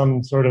from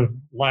some sort of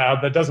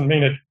lab, that doesn't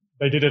mean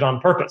they did it on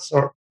purpose.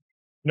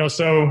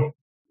 So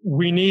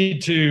we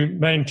need to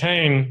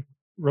maintain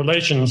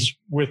relations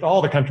with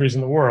all the countries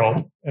in the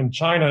world. And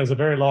China is a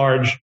very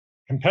large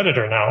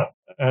competitor now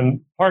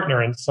and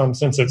partner in some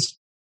senses.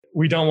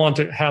 We don't want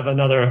to have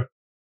another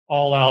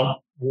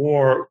all-out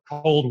war,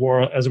 Cold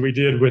War, as we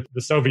did with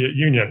the Soviet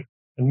Union,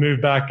 and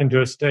move back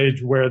into a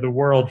stage where the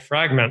world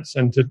fragments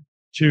into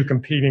two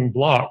competing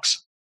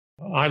blocs.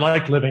 I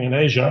like living in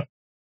Asia,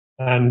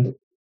 and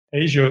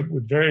Asia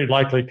would very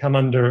likely come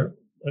under,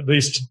 at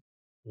least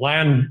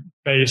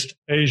land-based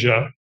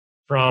Asia,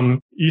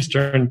 from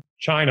eastern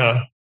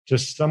China to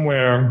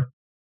somewhere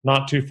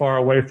not too far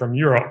away from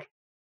Europe,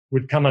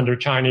 would come under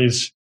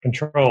Chinese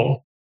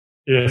control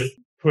if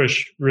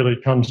push really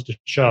comes to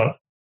shove.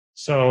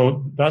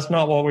 So that's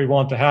not what we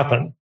want to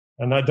happen,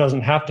 and that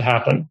doesn't have to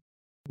happen.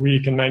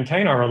 We can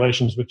maintain our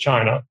relations with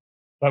China,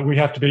 but we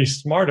have to be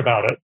smart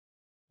about it.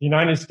 The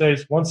United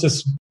States, once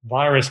this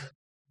virus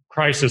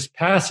crisis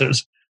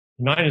passes,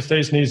 the United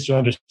States needs to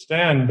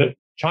understand that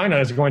China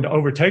is going to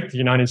overtake the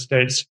United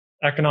States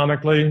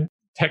economically,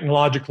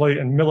 technologically,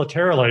 and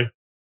militarily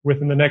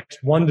within the next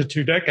 1 to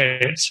 2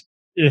 decades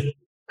if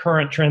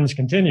current trends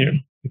continue,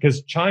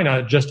 because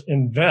China just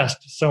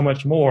invests so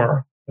much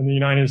more than the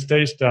United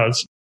States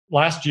does.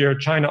 Last year,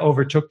 China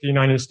overtook the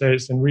United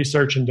States in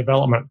research and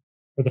development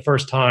for the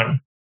first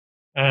time.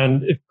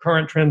 And if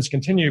current trends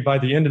continue, by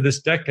the end of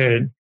this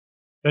decade,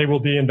 they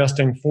will be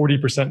investing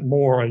 40%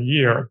 more a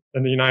year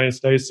than the United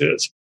States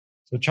is.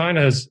 So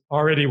China has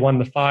already won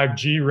the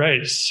 5G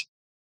race.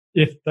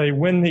 If they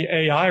win the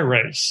AI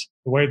race,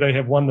 the way they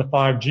have won the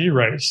 5G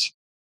race,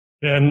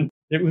 then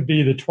it would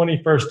be the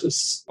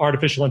 21st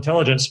artificial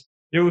intelligence.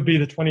 It would be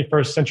the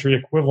 21st century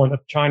equivalent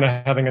of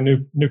China having a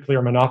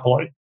nuclear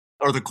monopoly.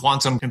 Or the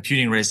quantum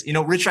computing race.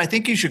 Rich, I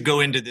think you should go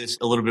into this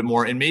a little bit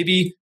more, and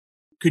maybe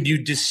could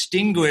you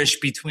distinguish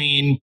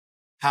between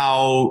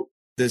how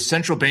the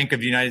Central Bank of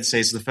the United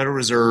States, the Federal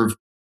Reserve,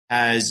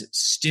 has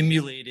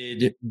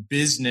stimulated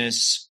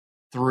business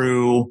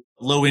through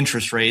low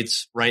interest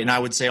rates, right? And I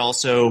would say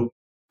also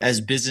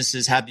as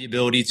businesses have the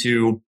ability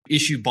to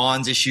issue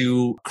bonds,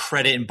 issue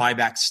credit, and buy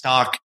back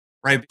stock,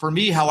 right? For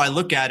me, how I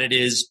look at it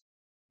is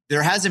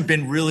there hasn't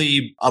been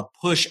really a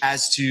push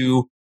as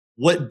to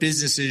what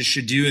businesses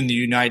should do in the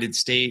United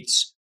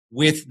States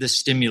with the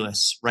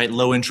stimulus, right?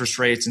 Low interest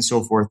rates and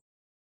so forth.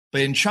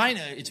 But in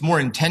China, it's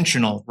more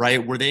intentional,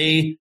 right? Where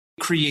they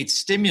create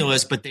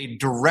stimulus, but they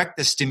direct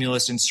the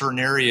stimulus in certain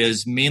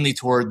areas, mainly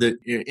toward the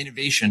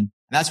innovation.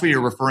 And that's what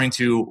you're referring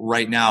to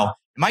right now.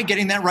 Am I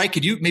getting that right?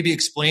 Could you maybe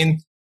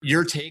explain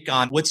your take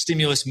on what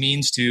stimulus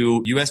means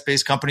to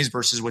US-based companies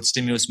versus what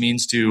stimulus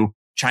means to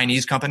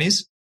Chinese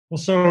companies? Well,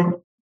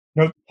 so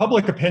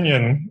public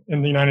opinion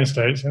in the United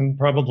States and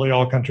probably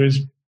all countries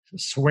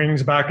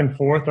swings back and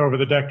forth over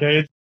the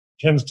decades,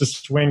 tends to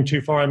swing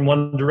too far in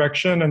one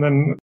direction, and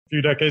then a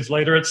few decades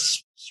later,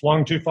 it's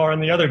swung too far in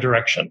the other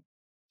direction.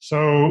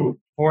 So,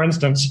 for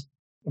instance,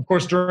 of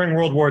course, during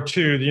World War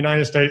II, the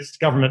United States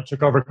government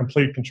took over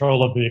complete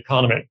control of the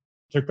economy,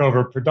 took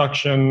over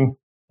production,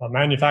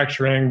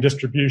 manufacturing,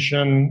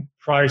 distribution,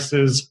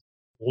 prices,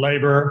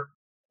 labor,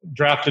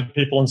 drafted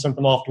people and sent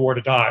them off to war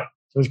to die.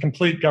 So there's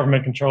complete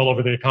government control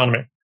over the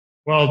economy.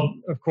 Well,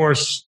 of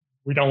course,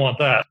 we don't want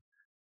that.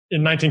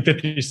 In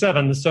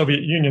 1957, the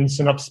Soviet Union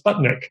sent up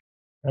Sputnik,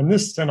 and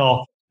this sent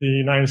off the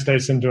United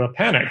States into a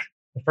panic,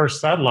 the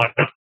first satellite.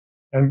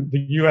 And the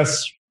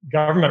U.S.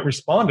 government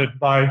responded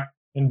by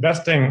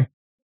investing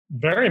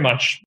very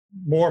much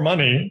more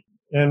money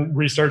in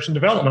research and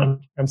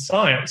development and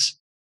science.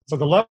 So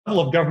the level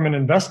of government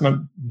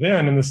investment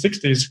then in the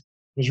 60s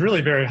was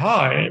really very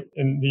high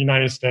in the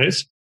United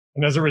States.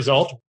 And as a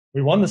result,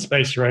 we won the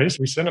space race.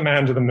 We sent a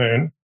man to the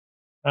moon.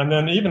 And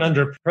then even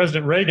under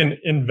President Reagan,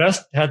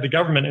 had the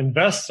government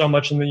invest so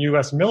much in the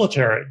U.S.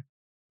 military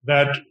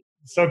that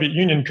the Soviet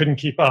Union couldn't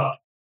keep up.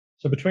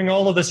 So between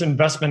all of this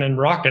investment in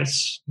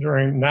rockets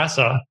during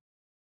NASA,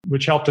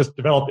 which helped us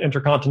develop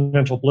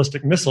intercontinental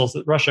ballistic missiles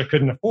that Russia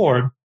couldn't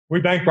afford, we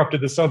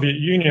bankrupted the Soviet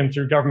Union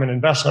through government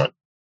investment.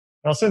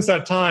 Now, since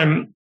that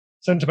time,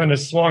 sentiment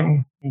has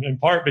swung in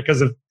part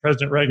because of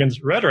President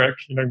Reagan's rhetoric.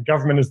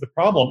 Government is the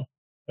problem.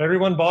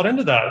 Everyone bought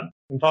into that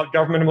and thought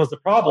government was the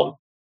problem.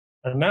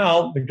 And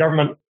now the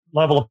government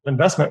level of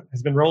investment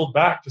has been rolled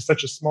back to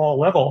such a small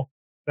level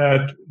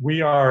that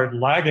we are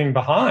lagging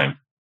behind.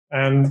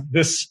 And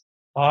this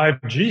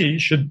 5G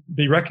should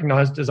be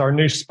recognized as our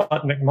new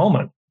Sputnik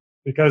moment.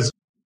 Because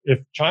if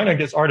China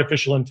gets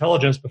artificial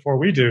intelligence before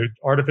we do,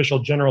 artificial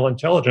general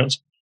intelligence,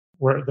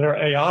 where their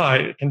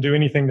AI can do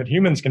anything that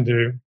humans can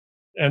do,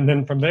 and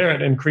then from there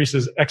it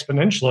increases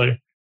exponentially,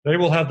 they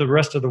will have the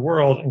rest of the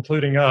world,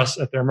 including us,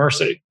 at their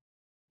mercy.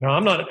 Now,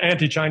 I'm not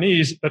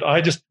anti-Chinese, but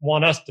I just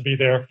want us to be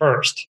there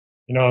first.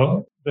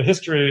 The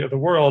history of the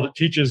world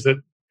teaches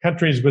that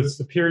countries with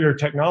superior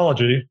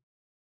technology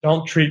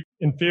don't treat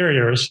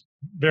inferiors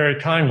very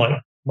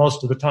kindly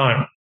most of the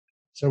time.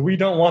 So we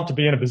don't want to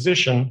be in a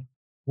position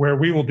where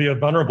we will be a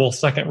vulnerable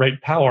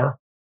second-rate power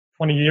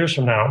 20 years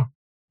from now,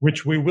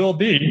 which we will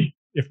be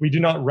if we do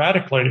not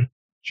radically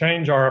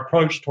change our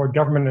approach toward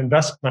government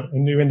investment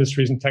in new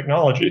industries and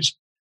technologies.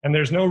 And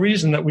there's no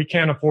reason that we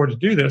can't afford to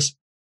do this.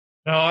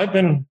 Now, I've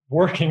been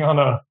working on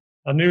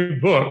a new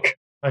book,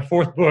 my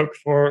fourth book,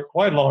 for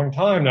quite a long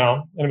time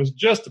now, and it was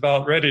just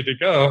about ready to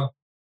go.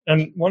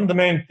 And one of the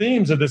main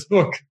themes of this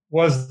book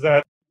was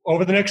that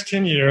over the next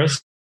 10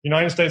 years, the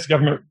United States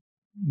government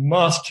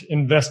must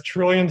invest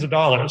trillions of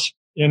dollars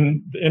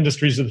in the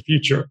industries of the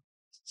future,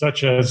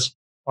 such as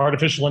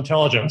artificial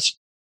intelligence,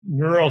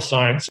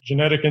 neuroscience,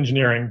 genetic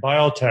engineering,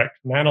 biotech,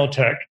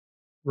 nanotech,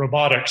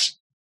 robotics,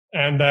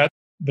 and that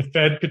the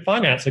Fed could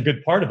finance a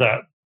good part of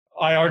that.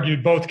 I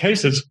argued both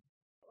cases.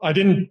 I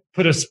didn't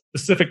put a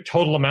specific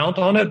total amount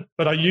on it,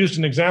 but I used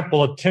an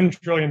example of $10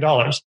 trillion.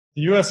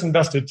 The U.S.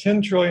 invested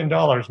 $10 trillion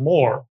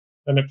more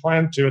than it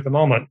planned to at the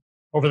moment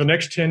over the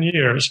next 10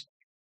 years.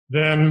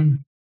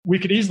 Then we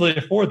could easily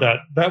afford that.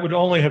 That would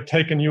only have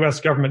taken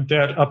U.S. government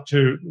debt up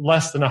to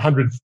less than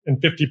 150%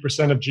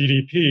 of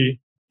GDP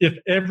if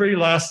every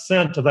last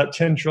cent of that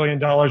 $10 trillion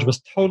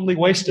was totally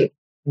wasted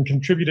and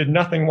contributed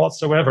nothing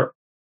whatsoever.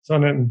 So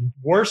in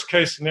a worst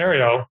case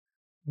scenario,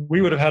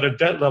 we would have had a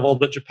debt level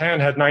that Japan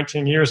had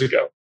 19 years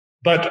ago.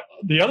 But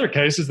the other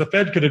case is the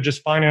Fed could have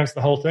just financed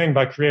the whole thing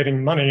by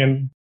creating money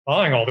and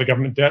buying all the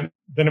government debt.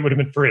 Then it would have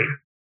been free.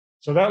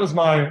 So that was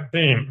my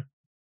theme.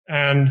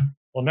 And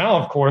well, now,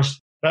 of course,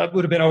 that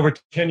would have been over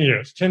 10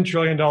 years, $10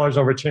 trillion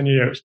over 10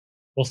 years.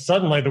 Well,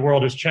 suddenly the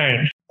world has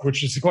changed,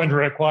 which is going to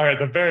require at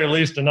the very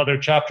least another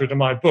chapter to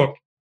my book.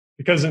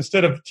 Because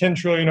instead of 10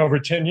 trillion over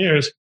 10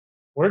 years,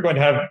 we're going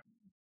to have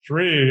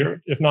 3,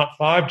 if not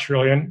 5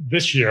 trillion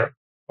this year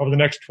over the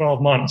next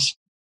 12 months.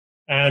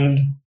 And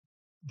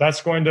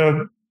that's going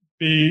to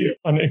be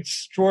an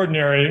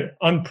extraordinary,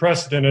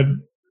 unprecedented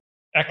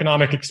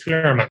economic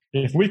experiment.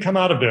 If we come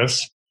out of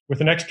this with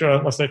an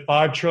extra, let's say,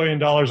 $5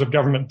 trillion of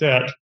government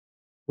debt,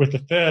 with the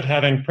Fed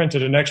having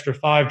printed an extra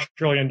 $5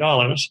 trillion,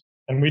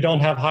 and we don't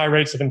have high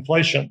rates of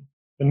inflation,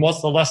 then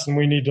what's the lesson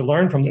we need to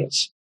learn from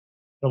this?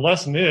 The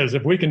lesson is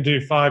if we can do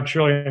 $5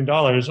 trillion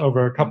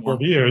over a couple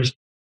of years,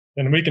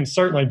 then we can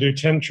certainly do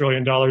 $10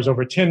 trillion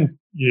over 10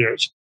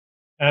 years.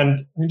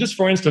 And just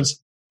for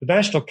instance, the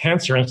National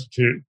Cancer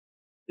Institute,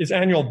 its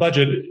annual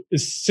budget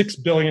is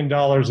 $6 billion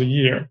a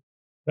year.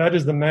 That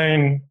is the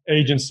main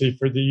agency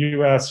for the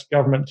U.S.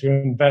 government to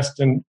invest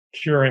in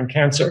curing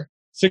cancer.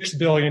 $6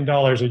 billion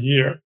a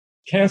year.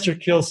 Cancer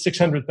kills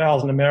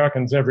 600,000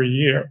 Americans every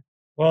year.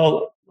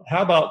 Well,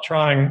 how about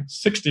trying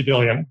 60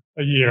 billion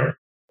a year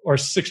or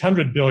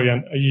 600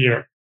 billion a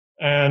year?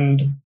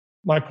 And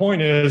my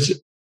point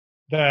is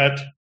that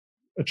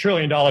 $1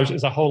 trillion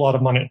is a whole lot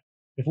of money.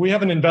 If we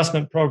have an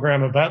investment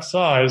program of that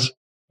size,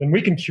 then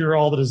we can cure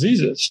all the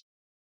diseases.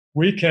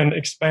 We can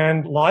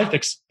expand life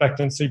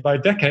expectancy by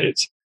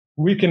decades.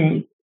 We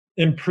can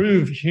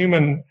improve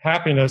human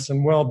happiness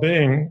and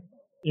well-being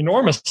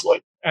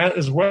enormously,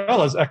 as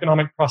well as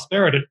economic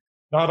prosperity,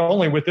 not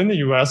only within the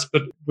U.S.,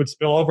 but would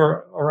spill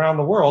over around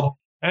the world.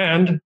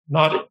 And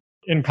not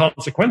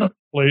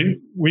inconsequently,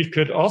 we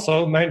could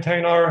also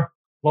maintain our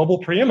global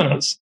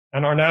preeminence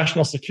and our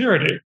national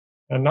security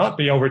and not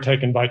be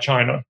overtaken by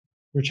China,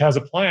 which has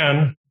a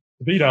plan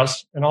to beat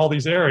us in all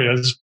these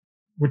areas,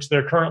 which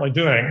they're currently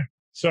doing.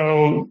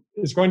 So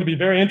it's going to be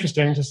very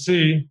interesting to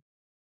see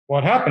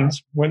what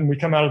happens when we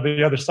come out of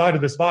the other side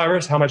of this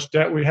virus, how much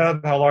debt we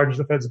have, how large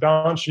the Fed's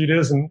balance sheet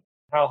is, and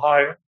how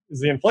high is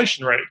the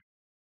inflation rate.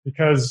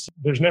 Because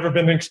there's never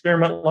been an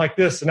experiment like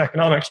this in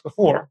economics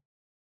before,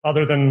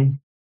 other than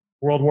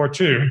World War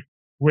II,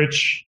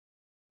 which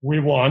we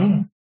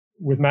won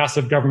with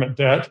massive government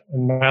debt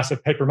and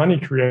massive paper money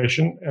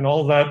creation and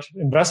all that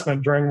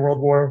investment during World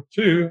War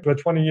II to a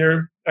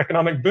 20-year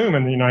economic boom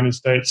in the United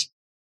States.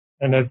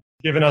 And have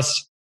given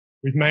us,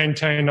 we've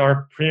maintained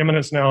our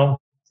preeminence now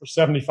for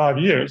 75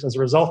 years as a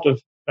result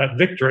of that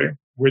victory,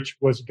 which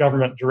was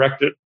government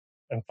directed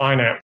and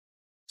financed.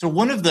 So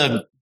one of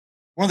the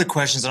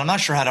questions, and I'm not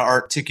sure how to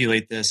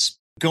articulate this,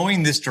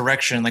 going this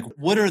direction, like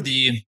what are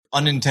the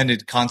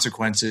unintended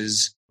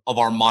consequences of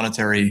our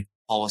monetary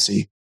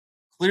policy?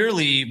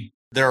 Clearly,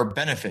 there are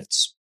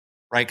benefits,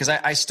 right? Because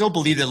I still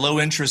believe that low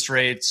interest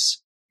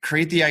rates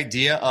create the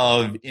idea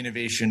of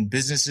innovation.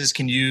 Businesses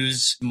can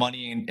use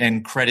money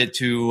and credit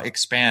to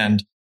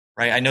expand,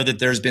 right? I know that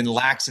there's been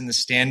lax in the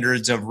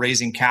standards of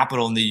raising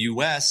capital in the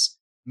U.S.,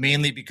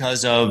 mainly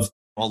because of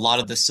a lot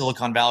of the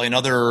Silicon Valley and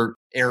other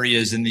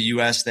areas in the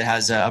U.S. that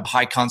has a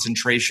high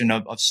concentration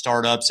of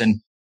startups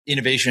and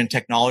innovation and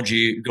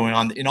technology going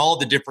on in all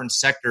the different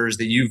sectors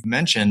that you've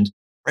mentioned,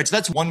 right? So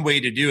that's one way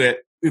to do it.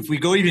 If we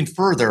go even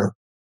further,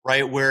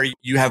 right, where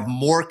you have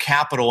more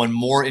capital and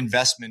more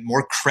investment,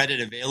 more credit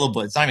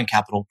available, it's not even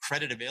capital,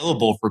 credit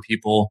available for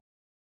people,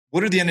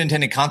 what are the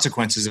unintended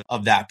consequences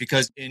of that?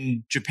 Because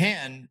in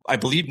Japan, I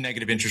believe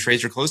negative interest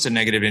rates are close to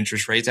negative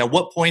interest rates. At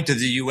what point does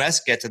the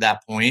U.S. get to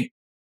that point?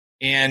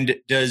 And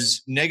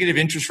does negative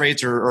interest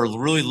rates or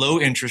really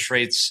low interest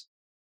rates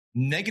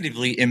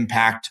negatively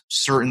impact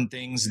certain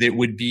things that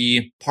would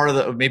be part of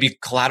the maybe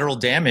collateral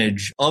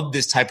damage of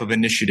this type of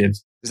initiative?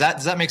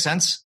 Does that make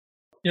sense?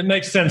 It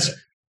makes sense.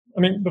 I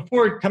mean,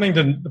 before coming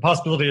to the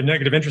possibility of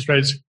negative interest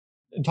rates,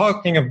 and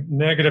talking of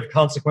negative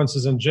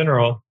consequences in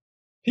general,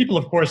 People,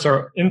 of course,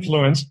 are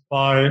influenced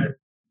by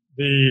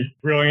the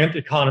brilliant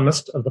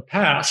economists of the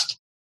past.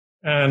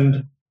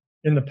 And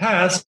in the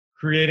past,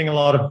 creating a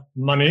lot of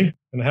money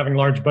and having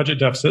large budget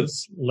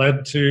deficits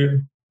led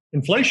to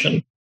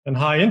inflation and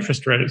high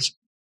interest rates.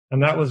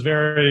 And that was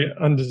very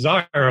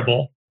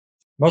undesirable.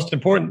 Most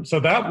important, so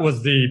that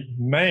was the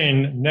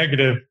main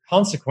negative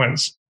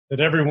consequence that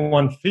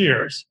everyone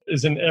fears,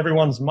 is in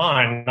everyone's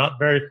mind, not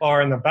very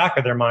far in the back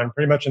of their mind,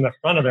 pretty much in the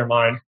front of their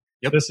mind.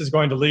 Yep. This is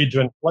going to lead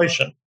to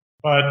inflation.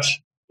 But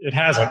it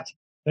hasn't.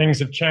 Things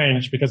have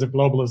changed because of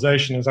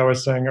globalization, as I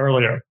was saying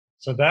earlier.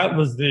 So that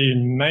was the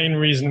main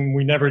reason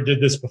we never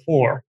did this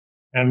before.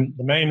 And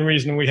the main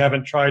reason we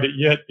haven't tried it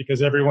yet,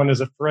 because everyone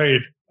is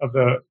afraid of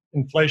the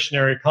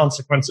inflationary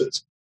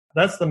consequences.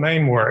 That's the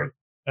main worry.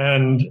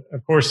 And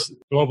of course,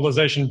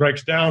 globalization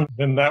breaks down,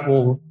 then that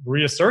will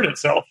reassert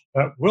itself.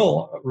 That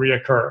will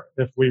reoccur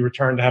if we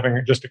return to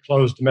having just a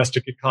closed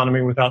domestic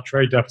economy without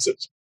trade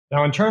deficits.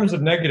 Now, in terms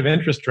of negative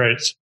interest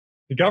rates,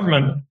 the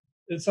government,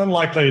 it's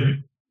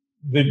unlikely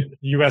the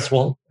U.S.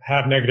 will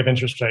have negative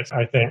interest rates,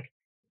 I think,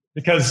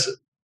 because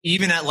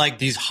even at like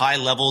these high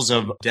levels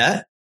of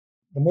debt,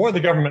 the more the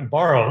government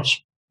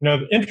borrows,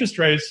 the interest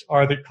rates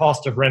are the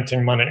cost of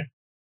renting money.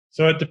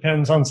 So it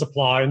depends on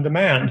supply and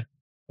demand.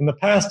 In the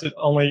past, it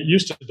only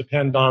used to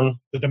depend on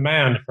the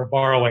demand for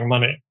borrowing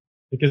money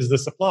because the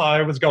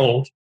supply was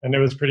gold and it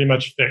was pretty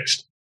much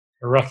fixed,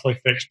 or roughly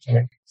fixed,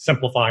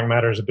 simplifying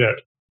matters a bit.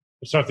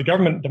 So if the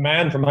government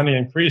demand for money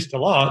increased a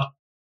lot,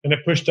 then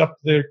it pushed up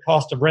the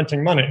cost of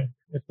renting money.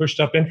 It pushed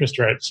up interest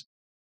rates.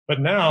 But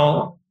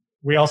now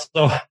we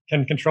also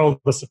can control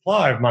the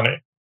supply of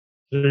money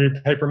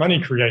through paper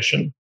money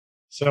creation.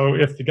 So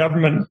if the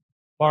government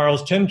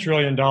borrows $10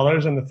 trillion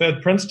and the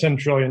Fed prints $10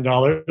 trillion,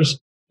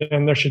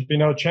 then there should be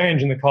no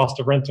change in the cost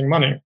of renting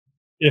money.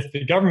 If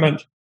the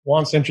government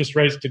wants interest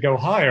rates to go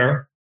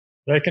higher,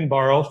 they can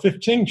borrow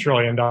 $15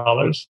 trillion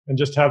and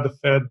just have the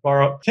Fed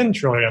borrow $10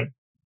 trillion.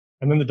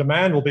 And then the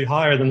demand will be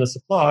higher than the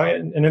supply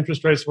and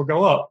interest rates will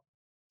go up.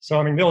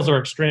 So, those are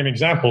extreme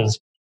examples.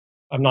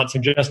 I'm not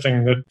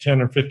suggesting that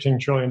 10 or $15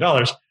 trillion,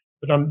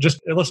 but I'm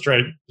just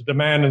illustrate the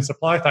demand and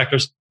supply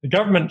factors. The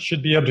government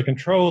should be able to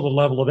control the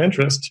level of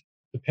interest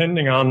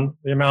depending on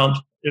the amount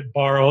it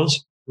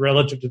borrows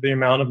relative to the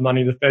amount of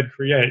money the Fed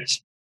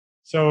creates.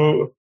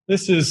 So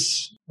this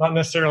is not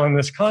necessarily in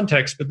this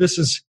context, but this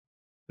is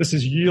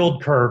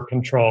yield curve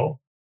control,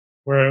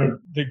 where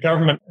the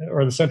government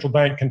or the central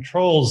bank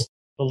controls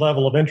the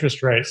level of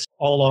interest rates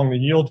all along the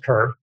yield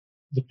curve,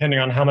 depending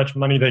on how much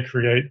money they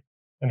create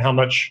and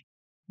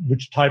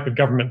which type of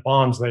government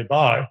bonds they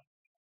buy.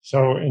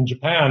 So in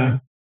Japan,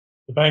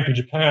 the Bank of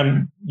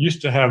Japan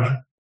used to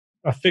have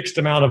a fixed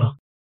amount of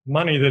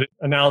money that it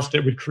announced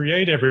it would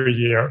create every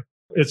year,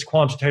 its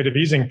quantitative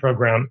easing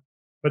program.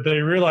 But they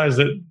realized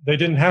that they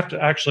didn't have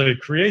to actually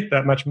create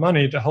that much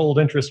money to hold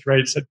interest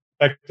rates at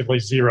effectively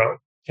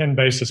 10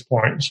 basis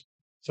points.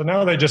 So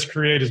now they just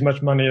create as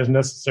much money as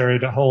necessary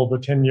to hold the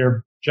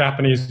 10-year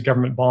Japanese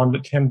government bond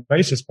at 10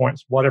 basis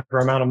points, whatever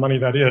amount of money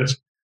that is.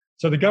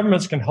 So the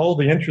governments can hold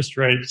the interest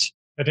rates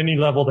at any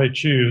level they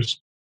choose,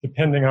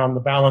 depending on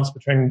the balance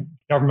between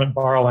government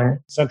borrowing,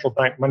 central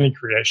bank money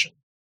creation,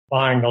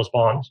 buying those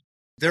bonds.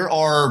 There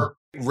are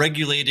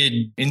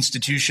regulated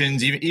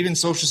institutions, even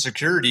Social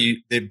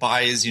Security, that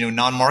buys,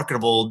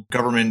 non-marketable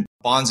government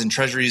bonds and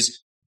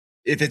treasuries.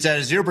 If it's at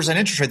a 0%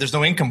 interest rate, there's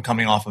no income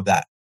coming off of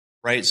that,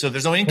 right? So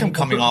there's no income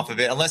coming off of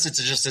it unless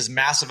it's just this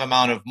massive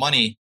amount of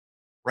money,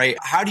 right?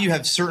 How do you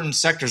have certain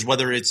sectors,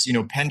 whether it's,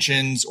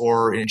 pensions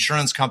or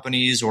insurance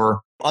companies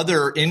or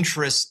other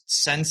interest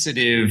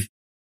sensitive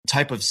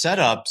type of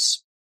setups,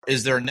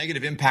 is there a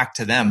negative impact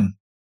to them?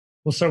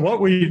 Well, so what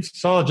we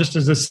saw just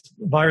as this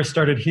virus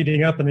started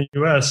heating up in the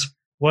U.S.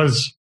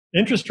 was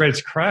interest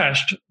rates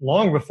crashed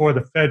long before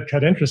the Fed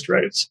cut interest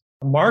rates.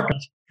 The market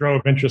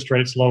drove interest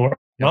rates lower,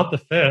 not the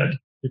Fed,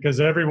 because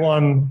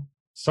everyone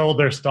sold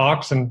their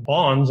stocks and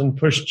bonds and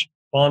pushed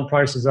bond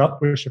prices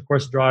up, which of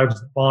course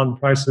drives bond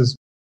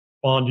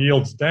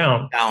yields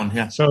down.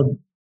 Yeah. So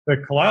the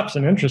collapse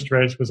in interest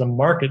rates was a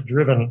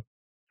market-driven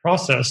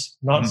process,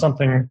 not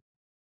something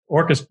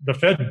the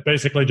Fed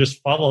basically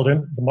just followed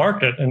in the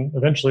market and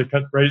eventually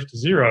cut rates to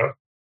zero.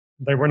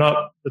 They were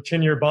not, the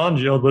 10-year bond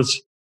yield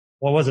was,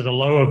 a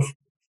low of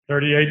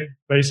 38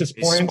 basis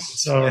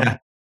points.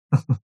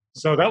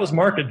 So that was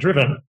market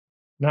driven.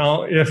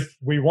 Now, if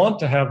we want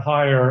to have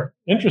higher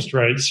interest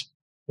rates,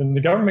 then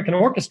the government can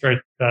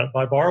orchestrate that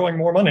by borrowing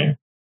more money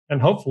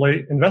and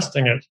hopefully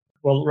investing it.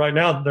 Well, right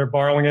now they're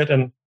borrowing it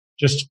and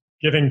just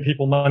giving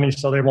people money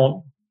so they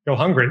won't go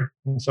hungry.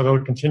 And so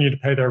they'll continue to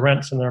pay their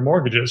rents and their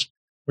mortgages,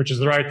 which is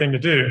the right thing to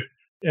do.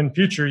 In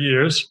future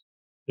years,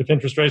 if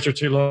interest rates are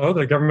too low,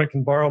 the government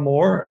can borrow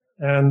more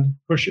and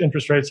push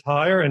interest rates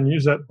higher and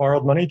use that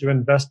borrowed money to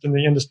invest in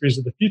the industries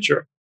of the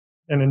future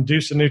and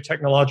induce a new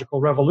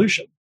technological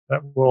revolution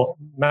that will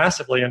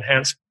massively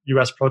enhance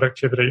U.S.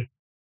 productivity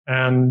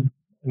and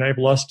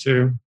enable us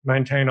to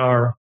maintain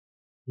our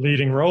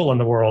leading role in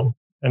the world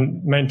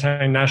and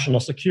maintain national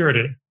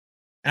security.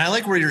 And I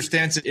like where your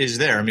stance is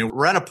there.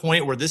 We're at a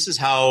point where this is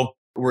how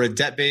We're a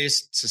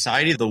debt-based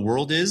society, the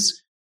world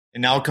is.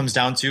 And now it comes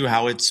down to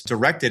how it's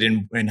directed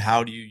and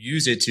how do you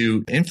use it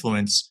to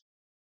influence.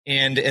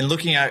 And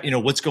looking at,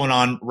 what's going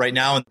on right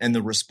now and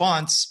the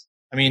response,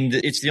 I mean,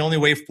 it's the only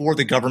way for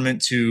the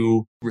government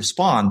to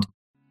respond.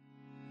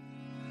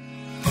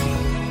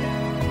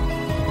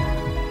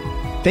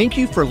 Thank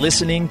you for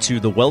listening to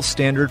the Wealth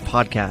Standard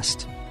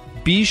Podcast.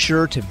 Be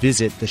sure to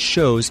visit the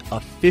show's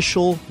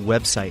official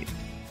website,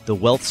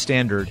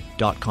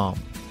 thewealthstandard.com,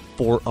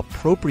 for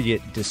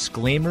appropriate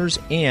disclaimers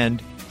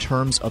and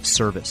terms of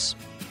service.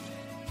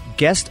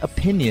 Guest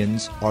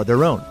opinions are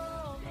their own.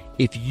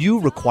 If you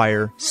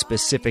require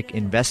specific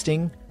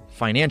investing,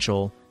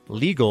 financial,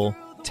 legal,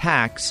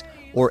 tax,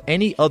 or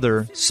any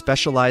other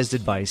specialized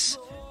advice,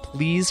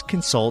 please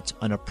consult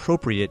an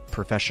appropriate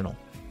professional.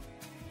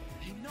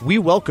 We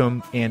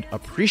welcome and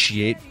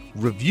appreciate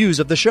reviews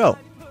of the show.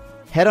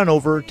 Head on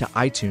over to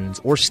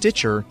iTunes or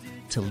Stitcher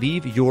to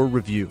leave your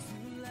review.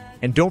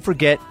 And don't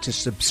forget to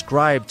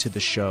subscribe to the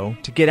show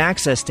to get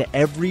access to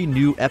every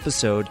new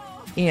episode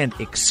and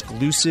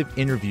exclusive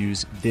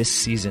interviews this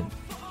season.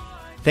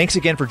 Thanks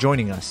again for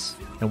joining us,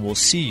 and we'll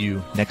see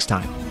you next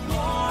time.